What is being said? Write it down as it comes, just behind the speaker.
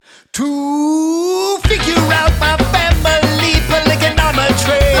To figure out my family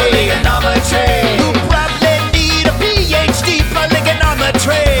polygonometry. You probably need a PhD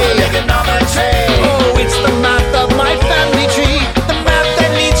polygonometry. Oh, it's the math of my family tree. The math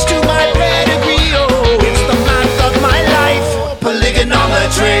that leads to my pedigree. Oh, it's the math of my life.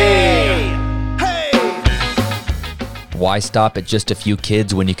 Polygonometry. Hey! Why stop at just a few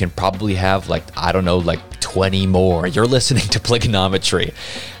kids when you can probably have 20 more? You're listening to Polygonometry.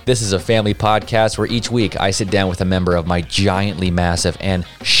 This is a family podcast where each week I sit down with a member of my giantly massive and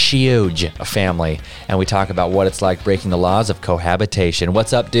huge family, and we talk about what it's like breaking the laws of cohabitation.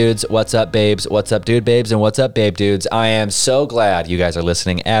 What's up, dudes? What's up, babes? What's up, dude babes? And what's up, babe dudes? I am so glad you guys are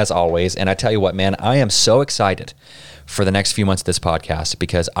listening, as always. And I tell you what, man, I am so excited for the next few months of this podcast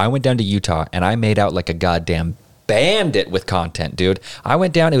because I went down to Utah and I made out like a goddamn bandit with content, dude. I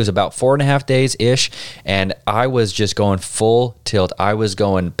went down, it was about 4.5 days ish, and I was just going full tilt. I was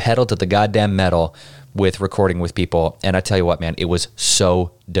going pedal to the goddamn metal with recording with people. And I tell you what, man, it was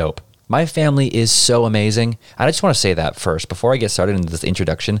so dope. My family is so amazing. I just want to say that first before I get started into this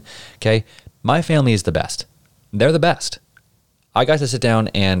introduction. Okay. My family is the best. They're the best. I got to sit down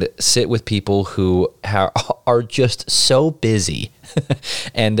and sit with people who are just so busy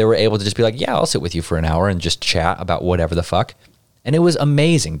and they were able to just be like, yeah, I'll sit with you for an hour and just chat about whatever the fuck. And it was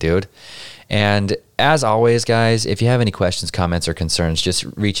amazing, dude. And as always, guys, if you have any questions, comments, or concerns, just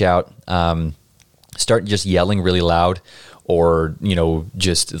reach out, start just yelling really loud or,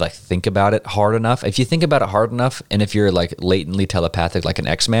 just think about it hard enough. If you think about it hard enough and if you're latently telepathic like an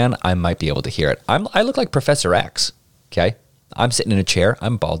X-Man, I might be able to hear it. I look like Professor X, okay? I'm sitting in a chair,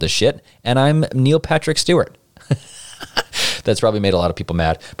 I'm bald as shit, and I'm Neil Patrick Stewart. That's probably made a lot of people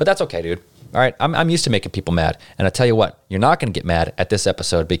mad, but that's okay, dude. All right, I'm used to making people mad, and I tell you what, you're not going to get mad at this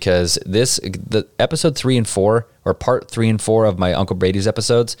episode because the episode 3 and 4, or part 3 and 4 of my Uncle Brady's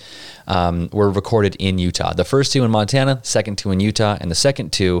episodes, were recorded in Utah. The first 2 in Montana, second 2 in Utah, and the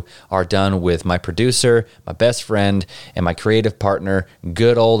second 2 are done with my producer, my best friend, and my creative partner,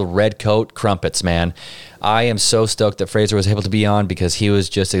 good old Redcoat Crumpets, man. I am so stoked that Fraser was able to be on because he was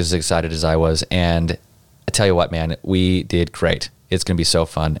just as excited as I was, and I tell you what, man, we did great. It's going to be so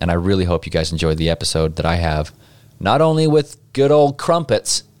fun, and I really hope you guys enjoyed the episode that I have, not only with good old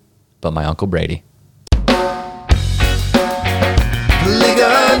Crumpets, but my Uncle Brady.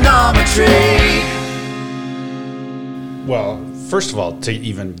 Polygonometry. Well, first of all, to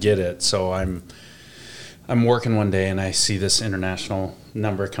even get it, so I'm working one day and I see this international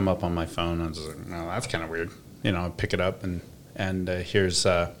number come up on my phone. I was like, no, that's kind of weird. I pick it up and here's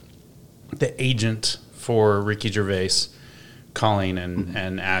the agent for Ricky Gervais calling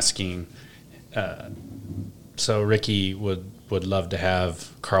and asking. So Ricky would love to have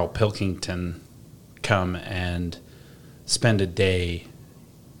Carl Pilkington come and spend a day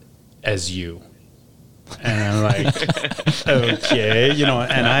as you. And I'm like, okay,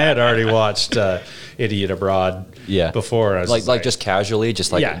 and I had already watched Idiot Abroad before. I was just casually,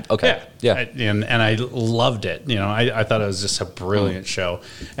 okay. Yeah. And I loved it. I thought it was just a brilliant show.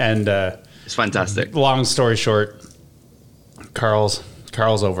 And it's fantastic. Long story short, Carl's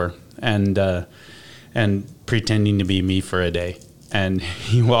over and pretending to be me for a day. And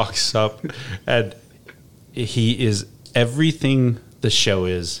he walks up and he is everything the show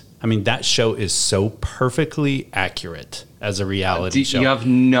is. I mean, that show is so perfectly accurate as a reality show. You have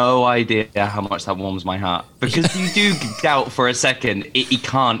no idea how much that warms my heart. Because you do doubt for a second, he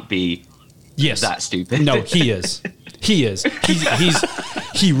can't be that stupid. No, he is. He is.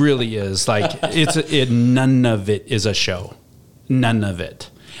 He really is. None of it is a show. None of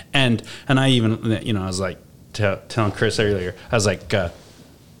it. And I even, I was like, telling Chris earlier, I was like,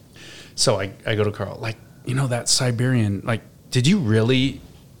 so I go to Carl, that Siberian,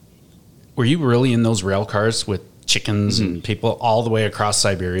 were you really in those rail cars with chickens and people all the way across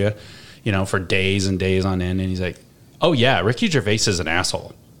Siberia, for days and days on end? And he's like, oh yeah, Ricky Gervais is an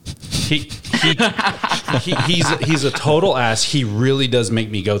asshole. He's a total ass. He really does make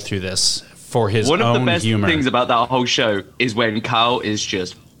me go through this for his own humor. One of the best things about that whole show is when Carl is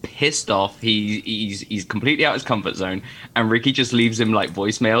just pissed off. He's completely out of his comfort zone, and Ricky just leaves him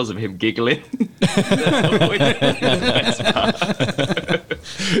voicemails of him giggling.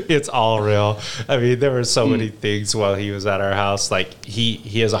 It's all real. I mean, there were so many things while he was at our house.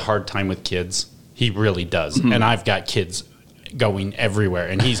 He has a hard time with kids. He really does. And I've got kids going everywhere,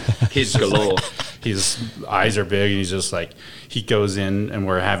 and he's kids galore. His eyes are big, and he's just he goes in, and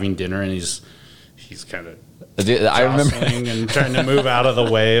we're having dinner, and he's kind of Dude, I remember. jostling and trying to move out of the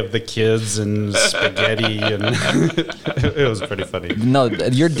way of the kids and spaghetti, and it was pretty funny. No,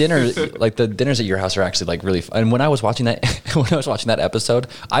 your dinner, like the dinners at your house, are actually like really fun. And when I was watching that episode,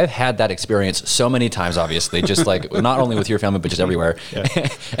 I've had that experience so many times. Obviously, just like not only with your family, but just everywhere. Yeah.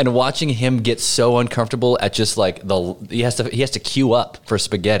 And watching him get so uncomfortable at just like he has to queue up for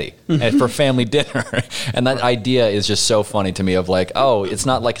spaghetti and for family dinner, and that idea is just so funny to me. Of like, oh, it's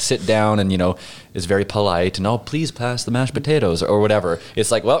not like sit down and is very polite and please pass the mashed potatoes or whatever.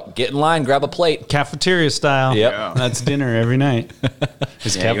 It's like, well, get in line, grab a plate. Cafeteria style. Yep. Yeah. That's dinner every night.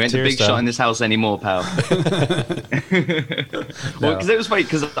 It's Yeah, you ain't the cafeteria big style. shot in this house anymore, pal. Well, because it was funny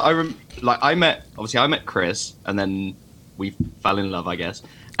because I met Chris and then we fell in love, I guess.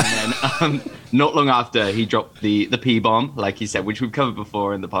 And then not long after he dropped the P bomb, like he said, which we've covered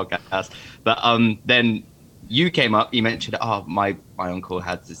before in the podcast. But then you came up, you mentioned, my uncle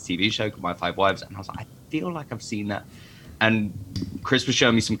had this TV show called My Five Wives, and I was like, I feel like I've seen that. And Chris was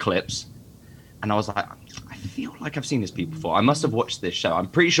showing me some clips, and I was like, I feel like I've seen this before. I must have watched this show. I'm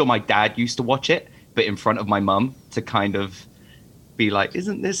pretty sure my dad used to watch it, but in front of my mum to kind of be like,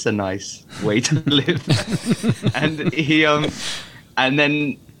 isn't this a nice way to live? And he and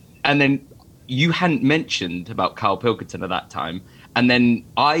then you hadn't mentioned about Carl Pilkington at that time, and then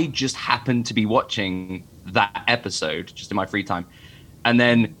I just happened to be watching that episode just in my free time, and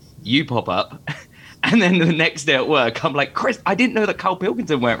then you pop up, and then the next day at work I'm like, Chris, I didn't know that Carl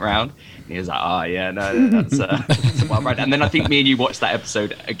Pilkington went round. And he was like, oh yeah, no, that's well, right. And then I think me and you watched that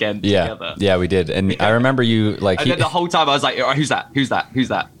episode again together. Yeah, we did. And I remember you like And then the whole time I was like, oh, who's that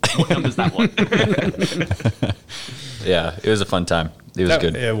what number's that one? yeah, it was a fun time. It was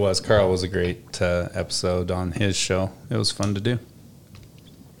good. It was. Carl was a great episode on his show. It was fun to do.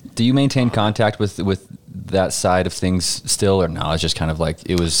 Do you maintain contact with that side of things still, or no? It's just kind of like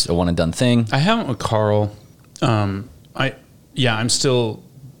it was a one and done thing. I haven't with Carl. I'm still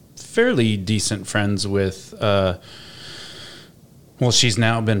fairly decent friends with. She's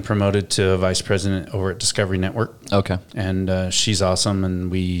now been promoted to vice president over at Discovery Network. Okay. And she's awesome,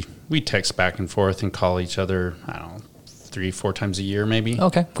 and we text back and forth and call each other, I don't know, 3-4 times a year maybe.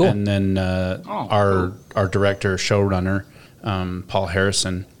 Okay, cool. And then our director, showrunner, Paul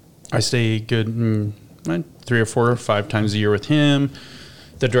Harrison, I stay good 3 or 4 or 5 times a year with him.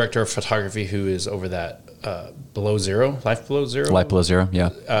 The director of photography, who is over that Life Below Zero, Life Below Zero,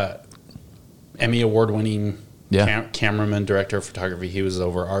 yeah. Emmy award-winning Yeah. cameraman, director of photography. He was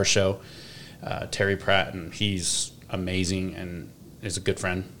over our show, Terry Pratt, and he's amazing and is a good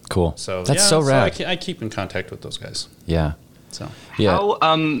friend. Cool. So that's so rad. I keep in contact with those guys. Yeah. So Yeah. How,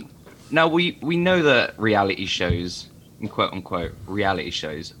 now we know that reality shows, quote unquote reality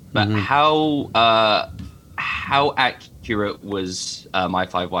shows, but how accurate was My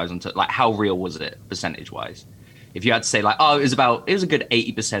Five Wives like how real was it percentage wise? If you had to say like, it was a good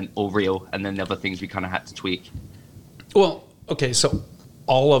 80% all real, and then the other things we kind of had to tweak. Well, okay, so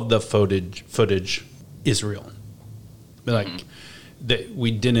all of the footage is real. Like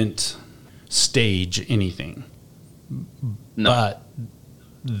we didn't stage anything, but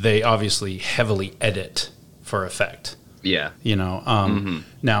they obviously heavily edit for effect. Yeah.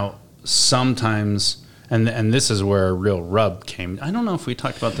 Now sometimes. And this is where a real rub came. I don't know if we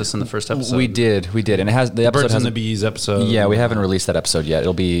talked about this in the first episode. We did, and it has the episode Birds has and the Bees episode. Yeah, we haven't released that episode yet.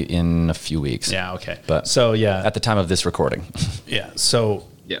 It'll be in a few weeks. Yeah, okay. But so yeah, at the time of this recording. yeah. So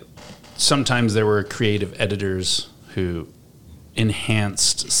Yeah. sometimes there were creative editors who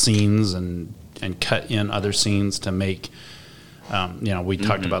enhanced scenes and cut in other scenes to make. We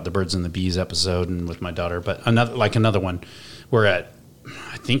talked about the Birds and the Bees episode and with my daughter, but another one. We're at,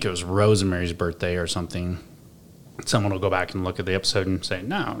 I think it was Rosemary's birthday or something. Someone will go back and look at the episode and say,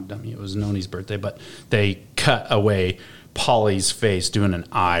 no, I mean, it was Noni's birthday, but they cut away Polly's face doing an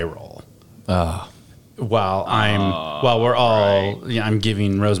eye roll. While we're all, I'm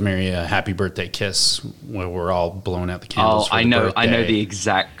giving Rosemary a happy birthday kiss where we're all blowing out the candles. For I the know birthday. the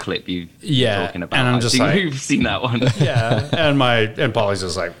exact clip you're talking about. and I'm just like, you've seen that one. yeah, and Polly's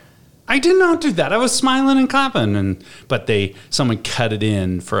just like, I did not do that. I was smiling and clapping, but someone cut it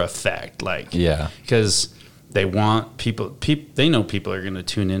in for effect, like because they want people. They know people are going to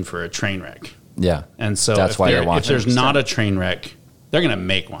tune in for a train wreck. Yeah, and so that's why they're watching. If there's not a train wreck, they're going to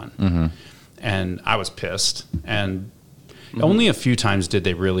make one. And I was pissed. And only a few times did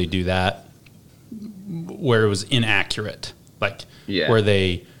they really do that, where it was inaccurate, like where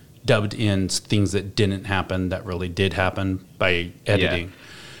they dubbed in things that didn't happen that really did happen by editing.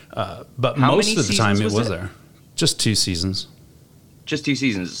 But most of the time it was there. Just 2 seasons. Just 2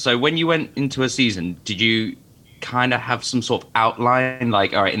 seasons. So when you went into a season, did you kind of have some sort of outline?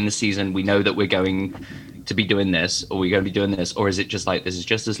 Like, all right, in the season, we know that we're going to be doing this, or are we going to be doing this, or is it just like this is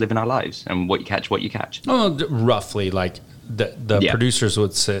just us living our lives and what you catch? Oh, roughly, like the producers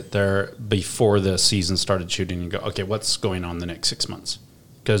would sit there before the season started shooting and go, okay, what's going on the next 6 months?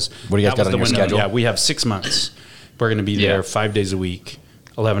 Because What do you guys got on your schedule? Yeah, we have 6 months. We're going to be there 5 days a week,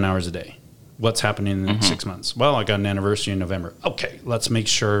 11 hours a day. What's happening in the next 6 months? Well, I got an anniversary in November. Okay, let's make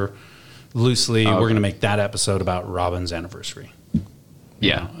sure loosely we're going to make that episode about Robin's anniversary.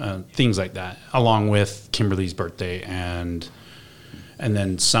 Things like that, along with Kimberly's birthday, and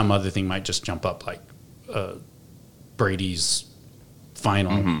then some other thing might just jump up, like Brady's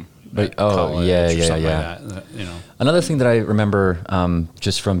final. But college or something yeah. like that, you know. Another thing that I remember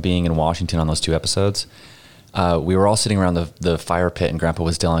just from being in Washington on those 2 episodes, we were all sitting around the fire pit, and Grandpa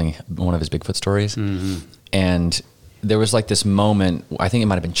was telling one of his Bigfoot stories, and there was like this moment. I think it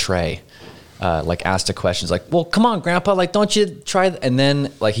might have been Trey. Like asked a question. It's like, well, come on, Grandpa, like, don't you try? And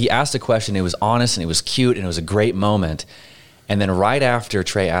then like he asked a question. It was honest and it was cute and it was a great moment. And then right after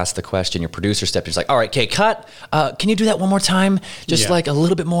Trey asked the question, your producer stepped in. He's like, all right, okay, cut. Can you do that one more time? Just like a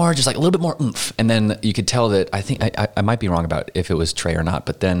little bit more, just like a little bit more oomph. And then you could tell that, I think I might be wrong about if it was Trey or not.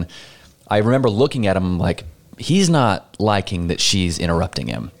 But then I remember looking at him like, he's not liking that she's interrupting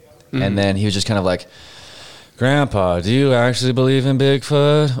him. And then he was just kind of like, Grandpa, do you actually believe in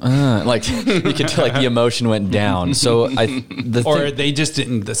Bigfoot? Like you could tell, like the emotion went down. So They just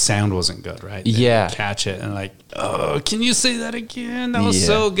didn't. The sound wasn't good, right? They didn't catch it, and like, oh, can you say that again? That was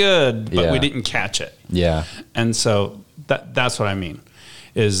so good, but we didn't catch it. Yeah, and so that's what I mean.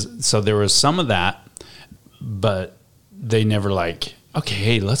 So there was some of that, but they never like, okay,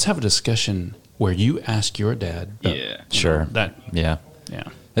 hey, let's have a discussion where you ask your dad. Sure. Yeah.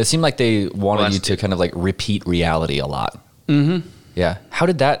 It seemed like they wanted you to kind of like repeat reality a lot. Mm-hmm. Yeah. How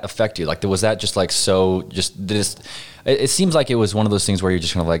did that affect you? Like, was that just like it seems like it was one of those things where you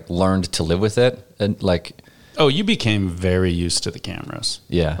just kind of like learned to live with it, and like. Oh, you became very used to the cameras.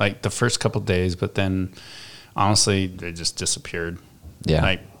 Yeah. Like the first couple of days, but then honestly, they just disappeared. Yeah.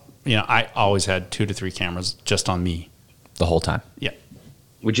 Like, I always had 2 to 3 cameras just on me the whole time. Yeah.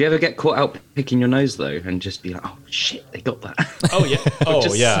 Would you ever get caught out picking your nose though, and just be like, "Oh shit, they got that"? Oh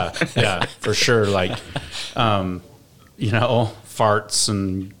yeah, yeah, for sure. Like, farts,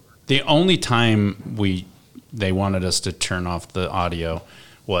 and the only time they wanted us to turn off the audio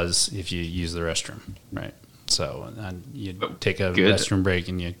was if you use the restroom, right? So and you take a restroom break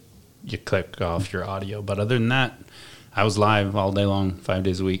and you click off your audio. But other than that, I was live all day long, 5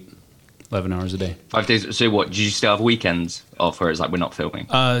 days a week. 11 hours a day. 5 days. So what, did you still have weekends off, or is like we're not filming?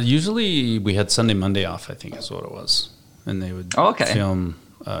 Usually we had Sunday, Monday off, I think is what it was. And they would film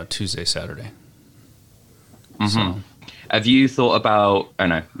Tuesday, Saturday. Mm-hmm. So. Have you thought about, I don't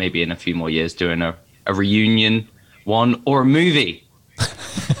know, maybe in a few more years doing a reunion one or a movie?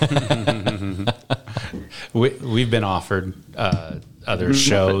 We've been offered other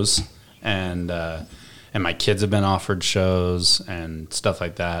shows, and my kids have been offered shows and stuff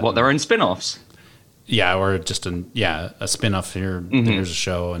like that. What, their own spin-offs? Yeah, or just a spin-off here. Mm-hmm. Here's a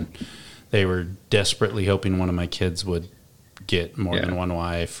show, and they were desperately hoping one of my kids would get more than one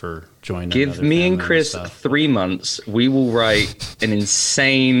wife or join. Give me and Chris 3 months. We will write an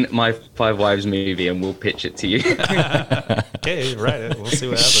insane My 5 Wives movie, and we'll pitch it to you. Okay, write it. We'll see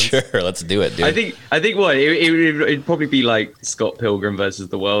what happens. Sure, let's do it, dude. I think what it'd probably be like Scott Pilgrim versus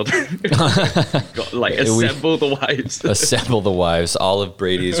the world. Got, like assemble the wives. Assemble the wives, all of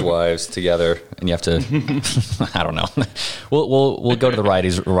Brady's wives together, and you have to. I don't know. We'll go to the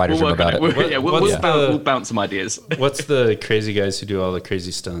writers' room about it. We'll bounce some ideas. What's the crazy guys who do all the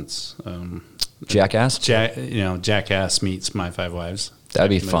crazy stunts? Jackass. Jackass meets My 5 Wives. That'd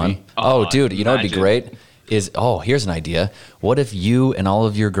be fun. Oh, dude, you know what'd be great? Here's an idea. What if you and all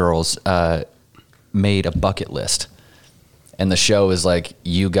of your girls made a bucket list, and the show is like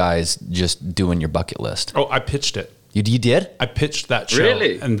you guys just doing your bucket list? Oh, I pitched it. You did? I pitched that show,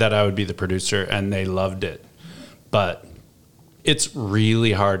 and that I would be the producer, and they loved it. But it's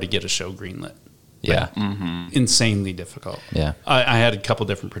really hard to get a show greenlit. Yeah. Insanely difficult. Yeah. I had a couple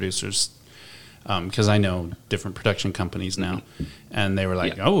different producers because I know different production companies now, and they were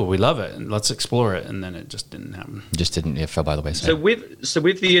like, "Oh, we love it, and let's explore it," and then it just didn't happen. It fell by the wayside. So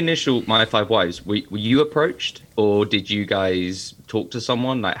with the initial My 5 Wives, were you approached, or did you guys talk to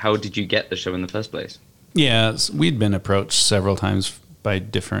someone? Like, how did you get the show in the first place? Yeah, we'd been approached several times by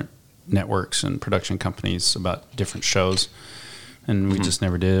different networks and production companies about different shows. And we just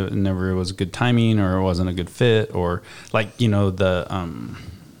never did it. It never was good timing, or it wasn't a good fit, or like,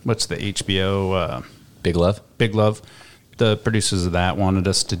 what's the HBO? Big Love? Big Love. The producers of that wanted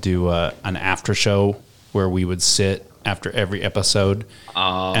us to do an after show where we would sit after every episode.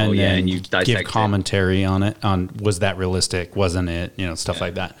 Oh, and yeah, then and you dissect give it. commentary on it, on was that realistic, wasn't it, stuff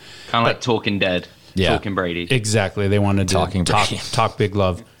like that. Kind of like Talking Dead, Yeah. Talking Brady. Exactly. They wanted to Talking Brady. talk Big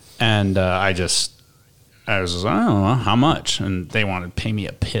Love. And I was just, I don't know, how much? And they wanted to pay me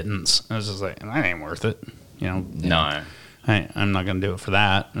a pittance. I was just like, that ain't worth it. No. I'm not going to do it for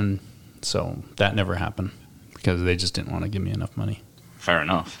that. And so that never happened because they just didn't want to give me enough money. Fair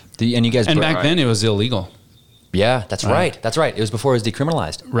enough. And you guys, And back then it was illegal. yeah, that's right. That's right. It was before it was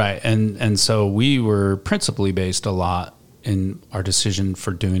decriminalized. Right. And so we were principally based a lot in our decision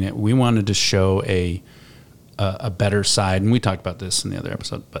for doing it. We wanted to show a better side. And we talked about this in the other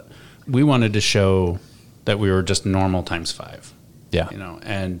episode, but we wanted to show that we were just normal times 5. Yeah.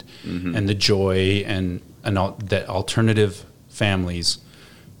 And the joy and that alternative families,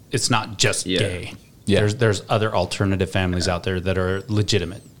 it's not just gay. Yeah. There's other alternative families out there that are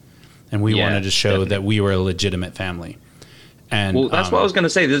legitimate. And we Yeah, wanted to show definitely. that we were a legitimate family. And Well, that's what I was going to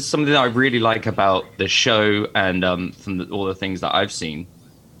say. There's something that I really like about the show and from all the things that I've seen.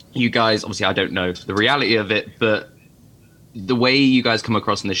 You guys, obviously, I don't know the reality of it, but the way you guys come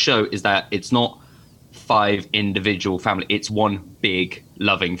across in the show is that it's not 5 individual family. It's one big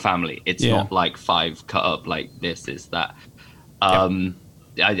loving family. It's not like 5 cut up like this is that.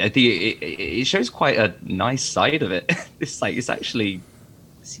 I think it shows quite a nice side of it. It's actually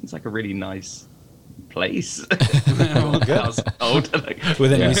seems like a really nice place. Well,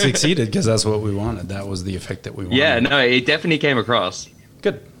 then we succeeded because that's what we wanted. That was the effect that we wanted. Yeah, no, it definitely came across.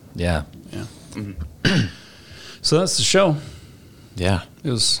 Good. Yeah. So that's the show. Yeah. It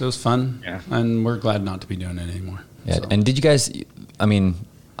was fun. Yeah. And we're glad not to be doing it anymore. Yeah. So, And did you guys, I mean,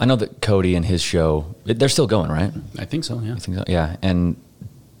 I know that Cody and his show, they're still going, right? I think so, yeah. I think so. Yeah. And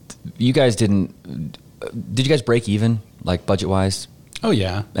you guys did you guys break even, like budget wise? Oh,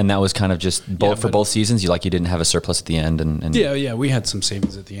 yeah. And that was kind of just both for but- both seasons. You didn't have a surplus at the end, and Yeah, we had some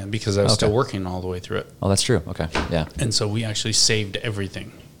savings at the end because I was still working all the way through it. Oh, that's true. Okay, yeah, And so we actually saved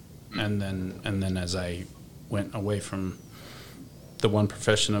everything. And then as I went away from the one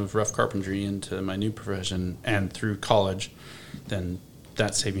profession of rough carpentry into my new profession and through college, then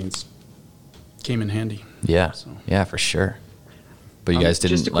that savings came in handy. yeah, So- yeah, for sure. But you guys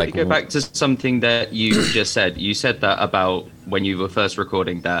didn't Just to quickly go back to something that you just said. You said that about when you were first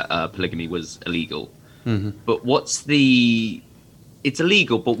recording that polygamy was illegal. But it's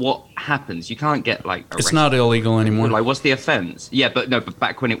illegal, but what happens? You can't get arrested. It's not illegal anymore. What's the offense? Yeah, but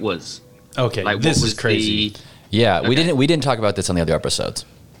back when it was. Okay, What this is was crazy. Yeah, we Okay. didn't talk about this on the other episodes.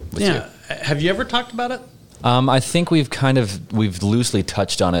 with you. Have you ever talked about it? I think we've loosely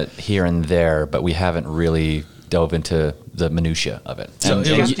touched on it here and there, but we haven't really dove into the minutia of it. So And,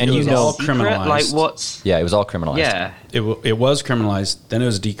 it was- and it you was know, all Secret? criminalized. What's... yeah, it was all criminalized. Yeah. It was criminalized, then it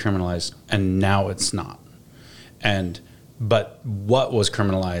was decriminalized, and now it's not. But what was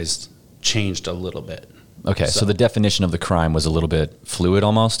criminalized changed a little bit. Okay, so the definition of the crime was a little bit fluid,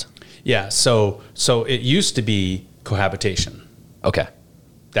 almost. Yeah, so it used to be cohabitation. Okay.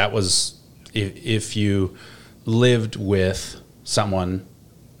 That was if you lived with someone,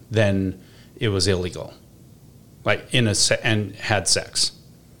 then it was illegal, and had sex,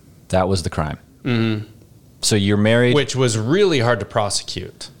 That was the crime. Mm-hmm. So you're married. which was really hard to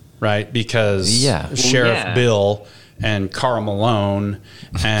prosecute, right? Because Yeah. Well, Sheriff yeah. Bill and Carl Malone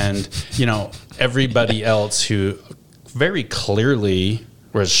and everybody else who very clearly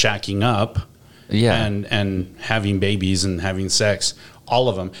was shacking up, Yeah. and having babies and having sex, all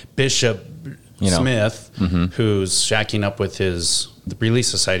of them. Bishop Smith, who's shacking up with the Relief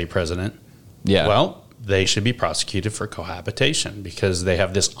Society president. Yeah. Well, they should be prosecuted for cohabitation because they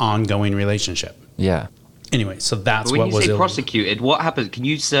have this ongoing relationship. Yeah. Anyway, so that's But when what you was say illegal. prosecuted, what happens? Can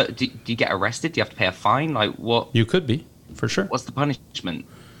you do you get arrested? Do you have to pay a fine? What? You could be, for sure. What's the punishment?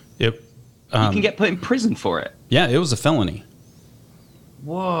 It, You can get put in prison for it. yeah, it was a felony.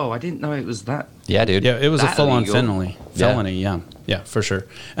 Whoa, I didn't know it was that. Yeah, dude. Yeah, it was a That full-on illegal? felony. Felony, yeah, for sure.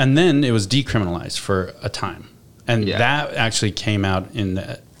 And then it was decriminalized for a time, and Yeah. that actually came out in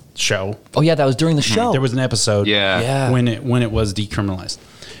the show. Oh, yeah, that was during the show. There was an episode, Yeah. Yeah. when it was decriminalized,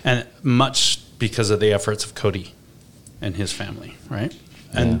 and much because of the efforts of Cody and his family, right?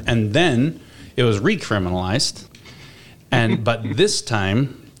 And then it was recriminalized, but this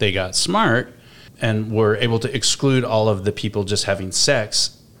time they got smart and were able to exclude all of the people just having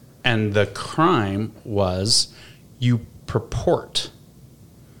sex, and the crime was you purport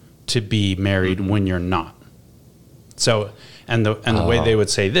to be married when you're not. So, and the way they would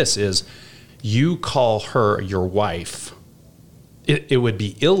say this is, you call her your wife. It would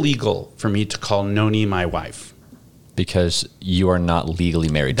be illegal for me to call Noni my wife. because you are not legally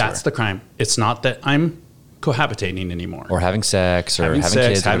married That's to her. the crime. It's not that I'm cohabitating anymore. Or having sex, or Having having sex,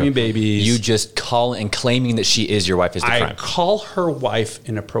 kids, or having whatever. babies. You just call and claiming that she is your wife is the I crime. call her wife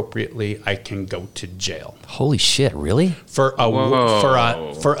inappropriately, I can go to jail Holy shit! Really? for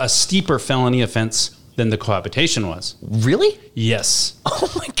Whoa. for a steeper felony offense than the cohabitation was. Really? Yes.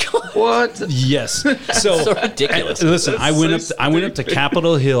 Oh my god! What? Yes. So, So ridiculous. Listen, I went so up. I went up to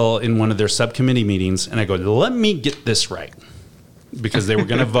Capitol Hill in one of their subcommittee meetings, and I go, "Let me get this right," because they were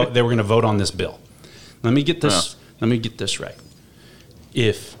going to vote. They were going to vote on this bill. Let me get this. Let me get this right.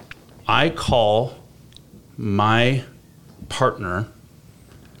 If I call my partner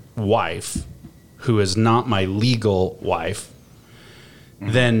wife, who is not my legal wife,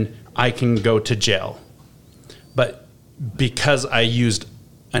 then I can go to jail. But because I used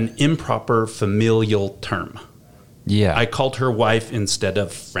an improper familial term, Yeah. I called her wife instead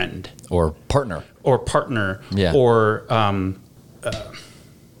of friend or partner. or partner Yeah. or,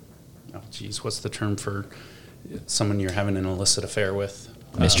 what's the term for someone you're having an illicit affair with?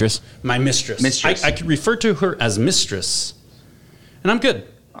 Mistress? My mistress. Mistress. I could refer to her as mistress, and I'm good.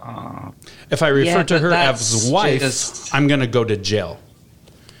 If I refer Yeah, to but her that's as wife, just- I'm going to go to jail.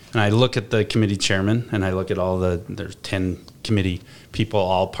 And I look at the committee chairman, and I look at there's 10 committee people,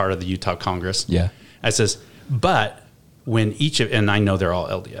 all part of the Utah Congress. Yeah. I says, but when and I know they're all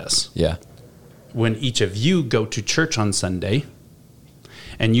LDS, Yeah. when each of you go to church on Sunday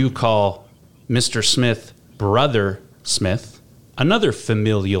and you call Mr. Smith Brother Smith, another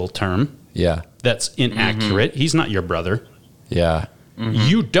familial term Yeah. that's inaccurate, he's not your brother, Yeah.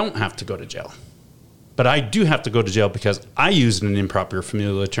 you don't have to go to jail. But I do have to go to jail because I used an improper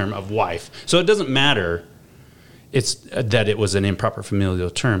familial term of wife. So it doesn't matter it's that it was an improper familial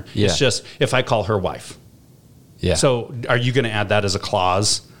term. Yeah. It's just if I call her wife. Yeah. So are you going to add that as a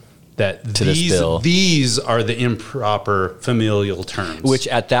clause that To this bill. these are the improper familial terms? which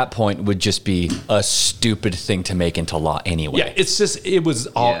at that point would just be a stupid thing to make into law anyway. yeah, it was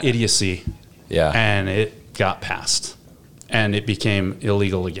all Yeah. idiocy. Yeah. And it got passed. And it became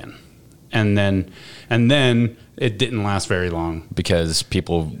illegal again. And then it didn't last very long. Because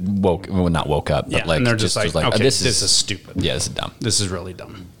people not woke up, but Yeah, like, and they're just like, was okay, this is stupid. Yeah, this is dumb. This is really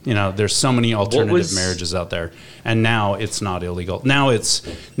dumb. You know, there's so many alternative was- marriages out there, and now it's not illegal. Now it's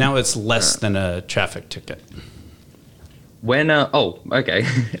less than a traffic ticket. When okay.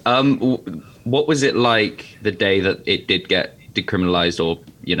 What was it like the day that it did get decriminalized, or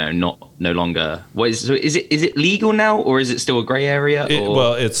no longer? Is it legal now, or is it still a gray area?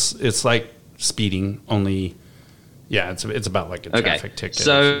 Well, it's like speeding, only. Yeah, it's about like a traffic ticket.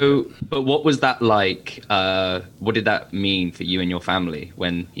 So, but what was that like? What did that mean for you and your family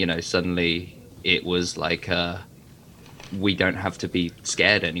when suddenly it was like we don't have to be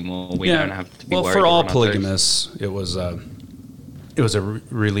scared anymore. We don't have to be worried. for all around our toes. polygamists, it was a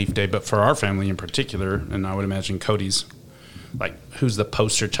relief day. But for our family in particular, and I would imagine Cody's, like, who's the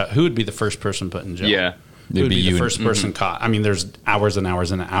poster child? Who would be the first person put in jail? Yeah. Who would be you. the first person caught? I mean, there's hours and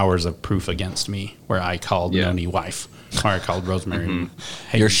hours and hours of proof against me where I called Yeah. Noni wife, or I called Rosemary.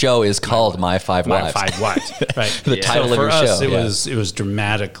 Hey, Your show is called My Five my Wives. 5 wives, right? The title so of for your us, show, yeah. it was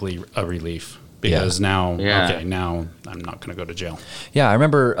dramatically a relief because now I'm not going to go to jail. Yeah, I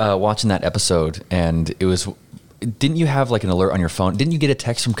remember watching that episode, and it was. Didn't you have like an alert on your phone? Didn't you get a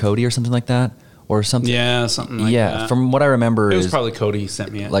text from Cody or something like that, or something? Yeah, something like yeah. that. From what I remember, It was is probably Cody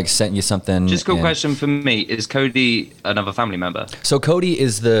sent me it. like sent you something. Just a quick and- question for me: is Cody another family member? So Cody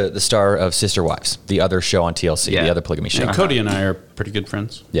is the star of Sister Wives, the other show on TLC, Yeah. the other polygamy show. And Cody and I are pretty good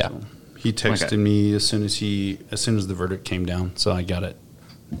friends. Yeah. So he texted Okay. me as soon as the verdict came down, so I got it.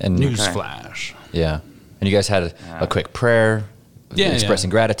 And Newsflash. yeah, and you guys had a quick prayer, Yeah, expressing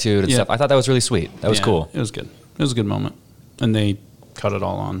yeah. gratitude and Yeah. stuff. I thought that was really sweet. That was Yeah, cool. It was good. It was a good moment, and they caught it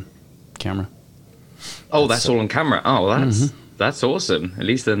all on camera. Oh, that's all on camera. Oh, that's awesome. At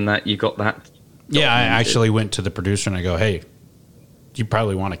least then that you got that. Yeah, I documented. actually went to the producer and I go, "Hey, you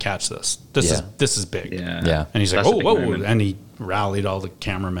probably want to catch this. This is big." Yeah. Yeah. And he's like, That's a "Oh, big whoa!" moment. And he rallied all the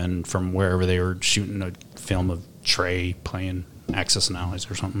cameramen from wherever they were shooting a film of Trey playing Axis and Allies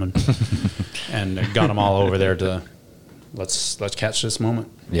or something, and got them all over there to let's catch this moment.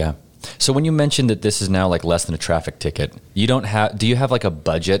 Yeah. So when you mentioned that this is now like less than a traffic ticket, you don't have? Do you have like a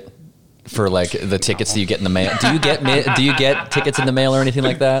budget for like the tickets that you get in the mail? Do you get tickets in the mail or anything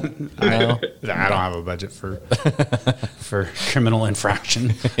like that? No. I don't have a budget for criminal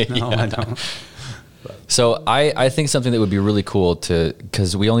infraction. No, I don't. So I think something that would be really cool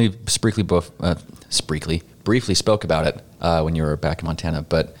because we only briefly spoke about it when you were back in Montana,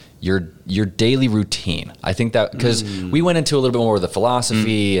 but your daily routine. I think that because we went into a little bit more of the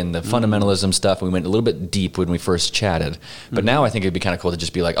philosophy and the fundamentalism stuff. And we went a little bit deep when we first chatted, but now I think it'd be kind of cool to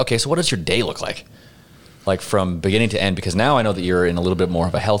just be like, okay, so what does your day look like? like from beginning to end? Because now I know that you're in a little bit more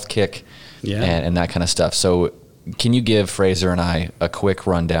of a health kick, Yeah. and that kind of stuff. So can you give Fraser and I a quick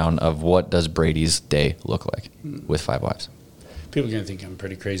rundown of what does Brady's day look like with 5 wives? People are going to think I'm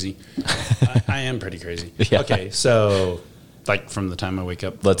pretty crazy. I am pretty crazy. Yeah. Okay, so like from the time I wake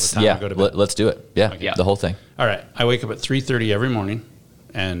up, Let's to the time I go to bed. let's do it. Yeah, Yeah. the whole thing. All right, I wake up at 3:30 every morning,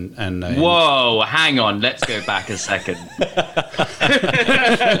 and I, Whoa, hang on. Let's go back a second.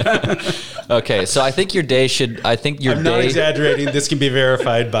 Okay, so I think your day should. I think your I'm day. not exaggerating. This can be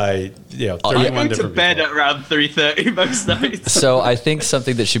verified by 31 I go to different bed people. at around 3:30 most nights. So I think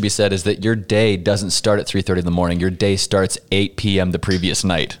something that should be said is that your day doesn't start at 3:30 in the morning. Your day starts 8 p.m. the previous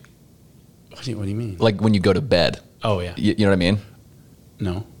night, What do you mean? like when you go to bed. Oh yeah, You know what I mean?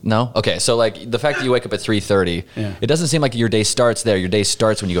 no. No? Okay, so like the fact that you wake up at 3:30, Yeah. it doesn't seem like your day starts there. Your day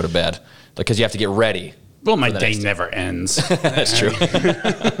starts when you go to bed because you have to get ready. Well, my the day next never ends. That's true.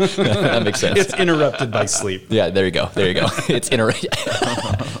 That makes sense. It's interrupted by sleep. Yeah, there you go. There you go. It's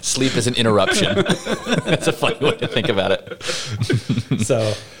sleep is an interruption. That's a funny way to think about it.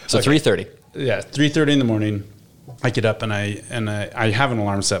 So 3:30. yeah, 3:30 in the morning. I get up and I have an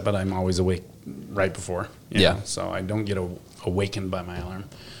alarm set, but I'm always awake right before. you Yeah. know, so I don't get awakened by my alarm.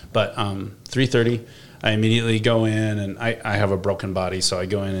 But 3:30, I immediately go in, and I have a broken body, so I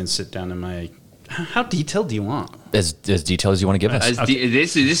go in and sit down in my. How detailed do you want? As detailed as you want to give us.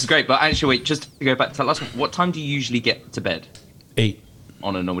 This is great, but actually, wait, just to go back to that last one, what time do you usually get to bed 8.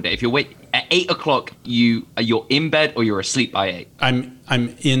 on a normal day? If you're at 8 o'clock, you're in bed or you're asleep by 8.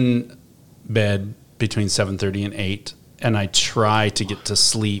 I'm in bed between 7:30 and 8, and I try to get to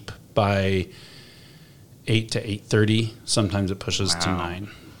sleep by 8 to 8:30. Sometimes it pushes to Wow. 9.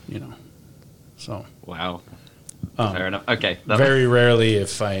 So Wow. Fair enough. Okay. very rarely,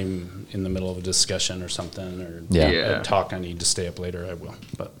 if I'm in the middle of a discussion or something or Yeah. a talk, I need to stay up later, I will.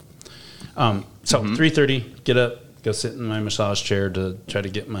 But 3:30, get up, go sit in my massage chair to try to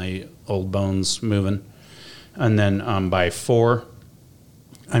get my old bones moving, and then by 4,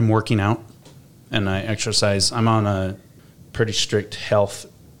 I'm working out and I exercise. I'm on a pretty strict health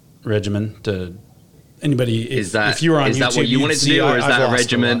regimen. To anybody, if you were on is YouTube, that what you you'd wanted to see do, or is I've that a lost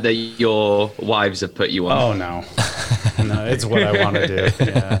regimen lot. that your wives have put you on? Oh no, no, it's what I want to do.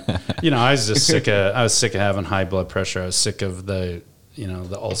 Yeah. I was just sick of having high blood pressure. I was sick of the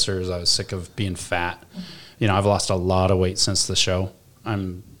ulcers. I was sick of being fat. I've lost a lot of weight since the show.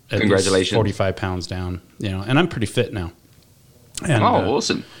 I'm at least Congratulations. 45 pounds down. And I'm pretty fit now. And,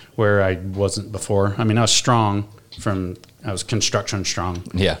 Awesome. Where I wasn't before. I mean, I was strong I was construction strong.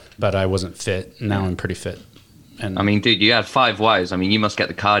 Yeah. But I wasn't fit. Now I'm pretty fit. And I mean, dude, you had 5 wives. I mean, you must get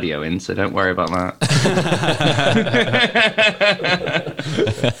the cardio in, so don't worry about that.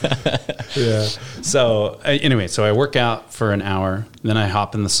 yeah. So anyway, I work out for an hour, then I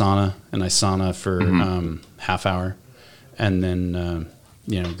hop in the sauna, and I sauna for half hour, and then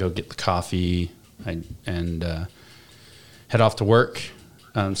go get the coffee and head off to work.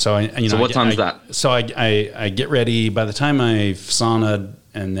 So what time's that? So I get ready. By the time I've saunaed,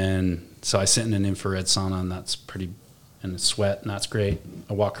 and then so I sit in an infrared sauna, and that's pretty, and it's sweat, and that's great.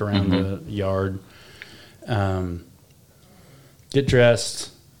 I walk around the yard, get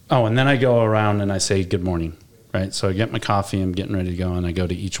dressed. Oh, and then I go around and I say good morning, right? So I get my coffee, I'm getting ready to go, and I go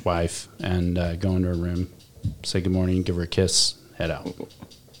to each wife and go into her room, say good morning, give her a kiss, head out. All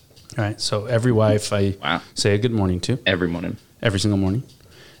right, so every wife I say a good morning to. Every morning. Every single morning.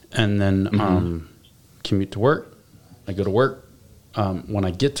 And then commute to work. I go to work. When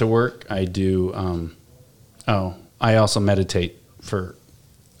I get to work, I do, I also meditate for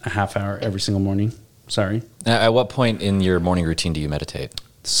a half hour every single morning. Sorry. At what point in your morning routine do you meditate?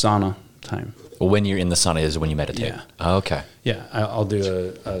 Sauna time. When you're in the sauna is when you meditate? Yeah. Oh, okay. Yeah, I'll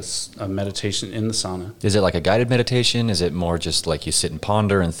do a meditation in the sauna. Is it like a guided meditation? Is it more just like you sit and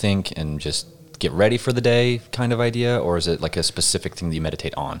ponder and think and just get ready for the day kind of idea? Or is it like a specific thing that you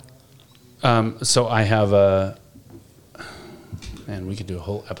meditate on? So I have man, we could do a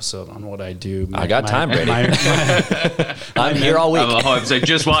whole episode on what I do. I got time, Brady. I'm here all week. I have a whole episode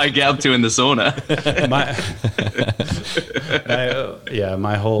just what I get up to in the sauna.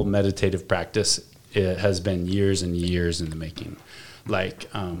 My whole meditative practice, it has been years and years in the making.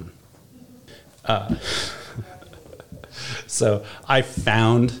 So I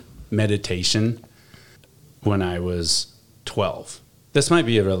found meditation when I was 12. This might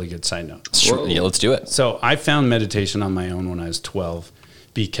be a really good side note. Sure. Yeah, let's do it. So I found meditation on my own when I was 12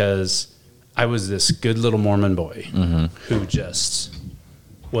 because I was this good little Mormon boy who just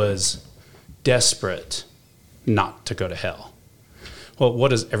was desperate not to go to hell. Well, what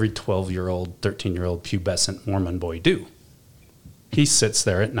does every 12-year-old, 13-year-old pubescent Mormon boy do? he sits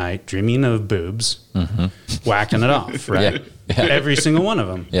there at night dreaming of boobs, whacking it off, right? Yeah. Every single one of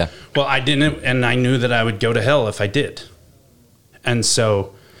them. Yeah. Well, I didn't, and I knew that I would go to hell if I did. And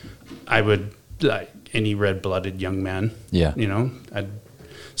so I would, like any red-blooded young man, Yeah. you know, I'd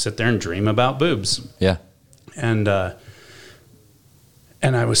sit there and dream about boobs. Yeah.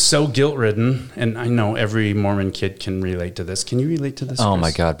 And I was so guilt-ridden, and I know every Mormon kid can relate to this. Can you relate to this, Oh Chris?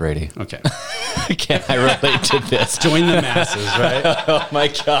 my God, Brady. Okay. Can I relate to this? Join the masses, right? Oh my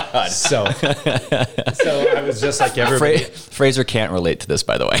God. So I was just like everybody. Fraser can't relate to this,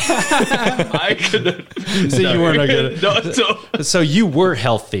 by the way. I couldn't. So you weren't a good. Not at all. So you were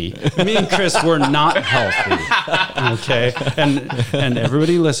healthy. Me and Chris were not healthy. Okay, and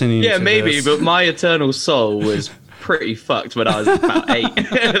everybody listening. Yeah, to maybe, this, but my eternal soul was pretty fucked when I was about 8.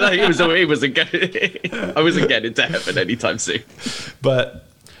 Like, I wasn't getting into heaven anytime soon. But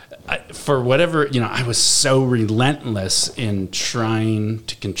for whatever, I was so relentless in trying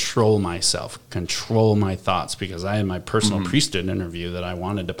to control myself, control my thoughts, because I had my personal priesthood interview that I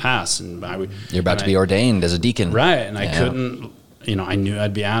wanted to pass, and You're about to be ordained as a deacon. right, and I couldn't. I knew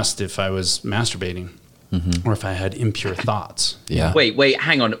I'd be asked if I was masturbating or if I had impure thoughts. Yeah. Wait,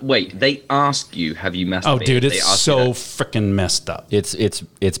 hang on. Wait, they ask you, have you masturbated? Oh, dude, They it's ask so you that. freaking messed up.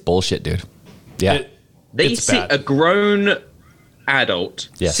 It's bullshit, dude. Yeah. They It's sit bad. a grown adult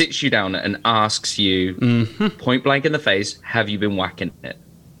Yes. sits you down and asks you point blank in the face, have you been whacking it?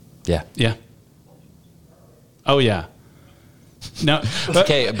 yeah. Yeah. Oh yeah. No. but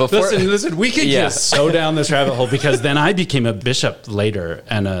Okay, before- listen. We could Yeah. get so down this rabbit hole, because then I became a bishop later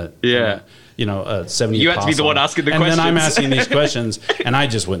and a 70. You had to be the apostle. one asking the and then I'm questions. asking these questions, and I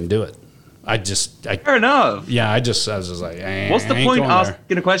just wouldn't do it. I Fair enough. I was just like, What's the I ain't point going there.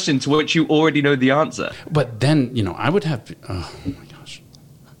 asking a question to which you already know the answer? But then I would have. Oh my gosh,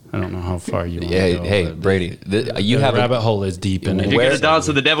 I don't know how far you. Want Yeah. to go, Hey, but Brady, you the have rabbit hole is deep in it. If you're Where- going to dance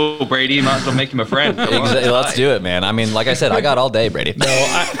with the devil, Brady, you might as well make him a friend. Come on. Exactly. Let's do it, man. I mean, like I said, I got all day, Brady. No,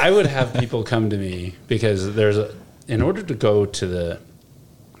 I would have people come to me because in order to go to the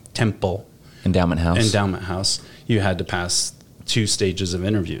temple Endowment house. you had to pass 2 stages of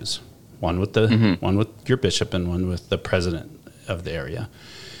interviews. One with one with your bishop and one with the president of the area.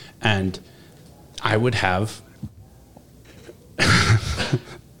 And I would have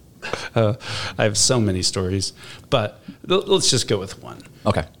I have so many stories, but let's just go with one.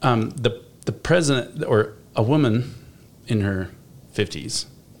 Okay. The president, or a woman in her 50s,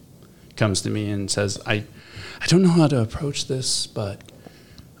 comes to me and says, I don't know how to approach this, but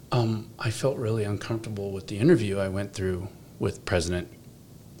I felt really uncomfortable with the interview I went through with President,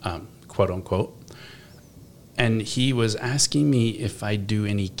 quote unquote. And he was asking me if I do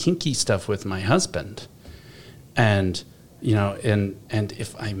any kinky stuff with my husband, and and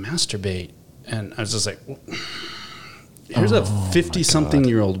if I masturbate. And I was just like, well, here's a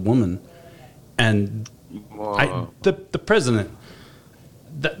 50-something-year-old woman, and the president.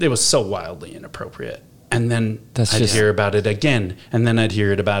 It was so wildly inappropriate. And then I'd hear about it again, and then I'd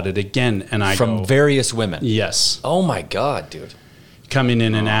hear about it again, and I From go, various women. yes, Oh my God, dude. coming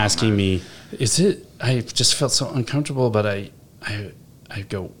in and asking me, is it? I just felt so uncomfortable, but I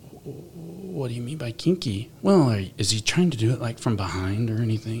go, what do you mean by kinky? Well, is he trying to do it like from behind or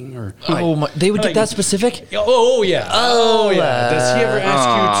anything? Or Oh my, they would get that specific? Oh yeah. Oh yeah. Does he ever ask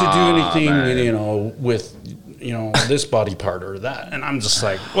you to do anything, man. with, this body part or that? And I'm just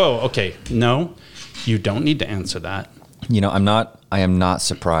like, whoa, okay, no, you don't need to answer that. I am not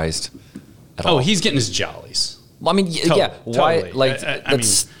surprised at all. Oh, he's getting his jollies. I mean, yeah. Why? Totally. Like, I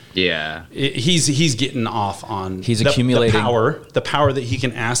that's, Yeah. He's getting off on He's accumulating- the power that he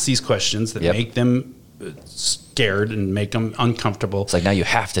can ask these questions that Yep. make them scared and make them uncomfortable. it's like, now you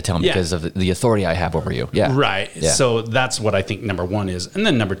have to tell me Yeah. because of the authority I have over you. Yeah. Right. Yeah. So that's what I think number one is. And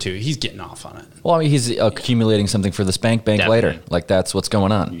then number two, he's getting off on it. Well, I mean, he's accumulating something for the spank bank Definitely. later. Like, that's what's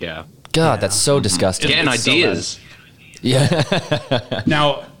going on. Yeah. God, that's so disgusting. Getting It's so ideas. Yeah.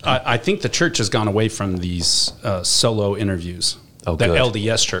 Now, I think the church has gone away from these solo interviews. Oh, the good.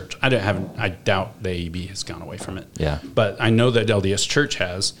 LDS church. I doubt the AEB has gone away from it. Yeah. But I know that LDS church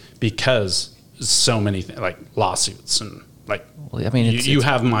has, because so many like lawsuits and like. Well, I mean, you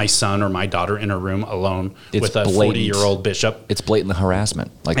have my son or my daughter in a room alone It's with a blatant. 40-year-old bishop. It's blatant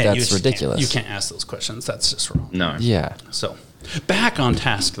harassment. Like, And you that's just ridiculous. You can't ask those questions. That's just wrong. No. Yeah. So, back on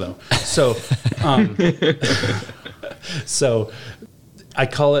task though. So, so I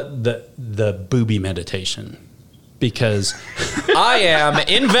call it the booby meditation, because I am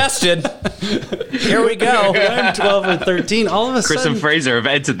invested. Here we go. when I'm 12 or 13, all of a Chris sudden, and Fraser have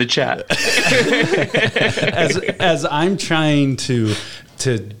entered the chat. as I'm trying to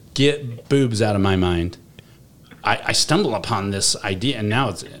get boobs out of my mind, I stumble upon this idea, and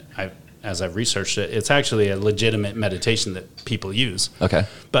now as I've researched it, it's actually a legitimate meditation that people use. Okay.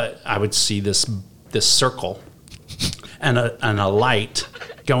 But I would see this circle and a light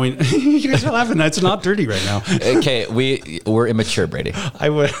going. You guys are laughing. It's not dirty right now. Okay, we're immature, Brady. I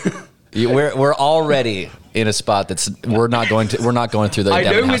would. We're already in a spot we're not going through the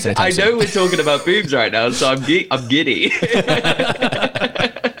Devon house anytime soon. We're talking about boobs right now, so I'm giddy.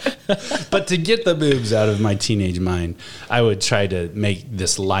 But to get the boobs out of my teenage mind, I would try to make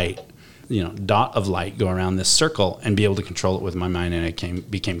this light, dot of light go around this circle and be able to control it with my mind, and I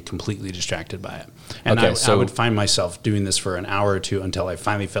became completely distracted by it. And Okay, I would find myself doing this for an hour or two until I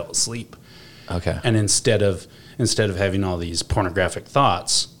finally fell asleep. Okay. And instead of having all these pornographic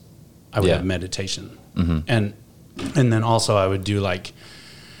thoughts, I would have meditation. Mm-hmm. And then also I would do like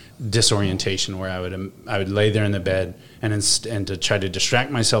disorientation, where I would lay there in the bed, and to try to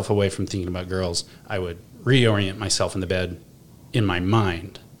distract myself away from thinking about girls, I would reorient myself in the bed in my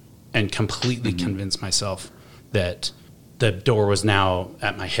mind and completely convince myself that the door was now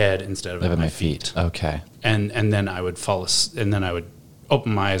at my head instead of at my feet. Okay. And then I would and then I would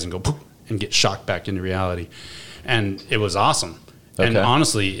open my eyes and go poof, and get shocked back into reality. And it was awesome. Okay. And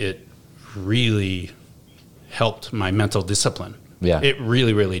honestly, it really helped my mental discipline. Yeah. It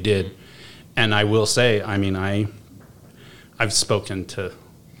really, really did. And I will say, I mean, I've spoken to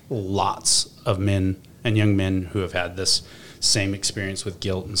lots of men and young men who have had this same experience with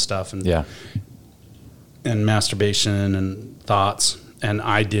guilt and stuff, and masturbation and thoughts. And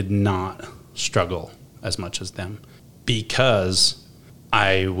I did not struggle as much as them, because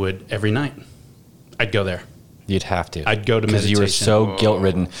I would every night. I'd go there. You'd have to. I'd go to meditation. Because you were so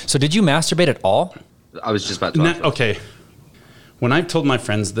guilt-ridden. So did you masturbate at all? I was just about to ask. Okay. When I've told my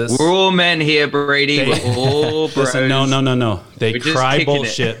friends this, We're all men here, Brady. We're all bros. listen, no. They We're just cry kicking it.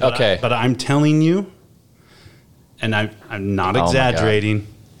 bullshit. Okay. But I'm telling you, and I'm not Oh my exaggerating,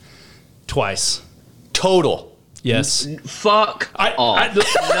 twice. Total. Yes. Fuck off. No,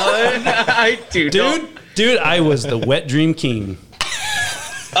 I do not. Dude, I was the wet dream king.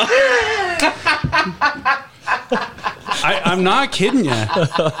 I'm not kidding you.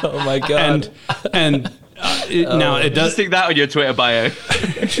 Oh my god. And now it Just does. stick that on your Twitter bio.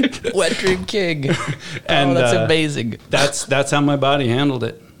 Wet Dream King. And That's amazing. That's how my body handled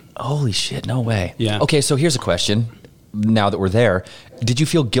it. Holy shit, no way. Yeah. Okay, so here's a question. Now that we're there, did you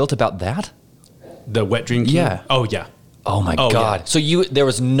feel guilt about that? The wet dream king. Yeah. Oh yeah. Oh my Oh, god. yeah. So there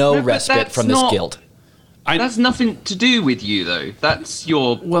was no but respite that's from this not- guilt. That's nothing to do with you, though. That's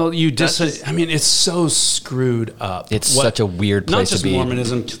your. Well, just- I mean, it's so screwed up. It's such a weird place not just to be.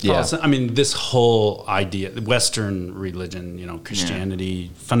 Mormonism, Catholicism. I mean, this whole idea, Western religion,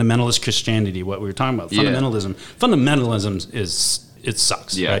 Christianity, fundamentalist Christianity, what we were talking about, Yeah. fundamentalism. Fundamentalism it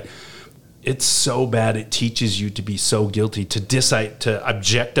sucks, Yeah. right? It's so bad. It teaches you to be so guilty, to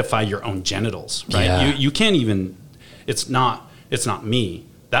objectify your own genitals, right? Yeah. You can't even. It's not me.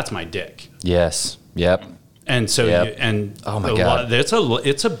 That's my dick. Yes. Yep. And so, Yep. Oh my God.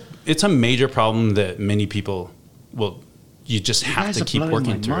 It's a major problem that many people you just have to keep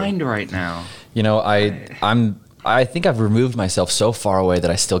working through. Mind right now. You know, I think I've removed myself so far away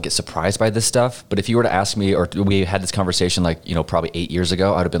that I still get surprised by this stuff. But if you were to ask me, or we had this conversation probably 8 years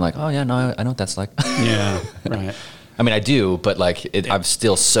ago, I'd have been like, oh yeah, no, I know what that's like. Yeah, right. I mean, I do, but I'm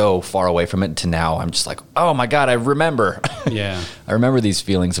still so far away from it to now. I'm just like, oh my God, I remember. Yeah. I remember these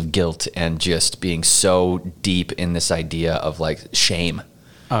feelings of guilt and just being so deep in this idea of shame.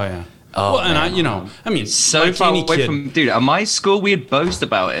 Oh yeah. Oh, well, and man. So like far any away kid, from, dude, at my school, we'd boast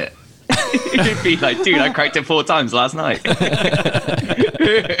about it. You'd be like, dude, I cracked it 4 times last night.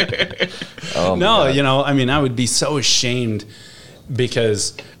 Oh, my no, God. I would be so ashamed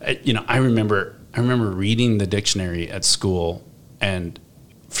because, I remember reading the dictionary at school, and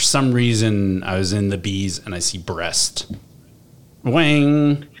for some reason I was in the B's and I see breast.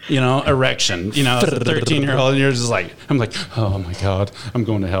 Wang, erection, as a 13-year-old, and you're just like, I'm like, oh my God, I'm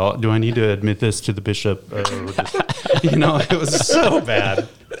going to hell. Do I need to admit this to the bishop? It was so bad.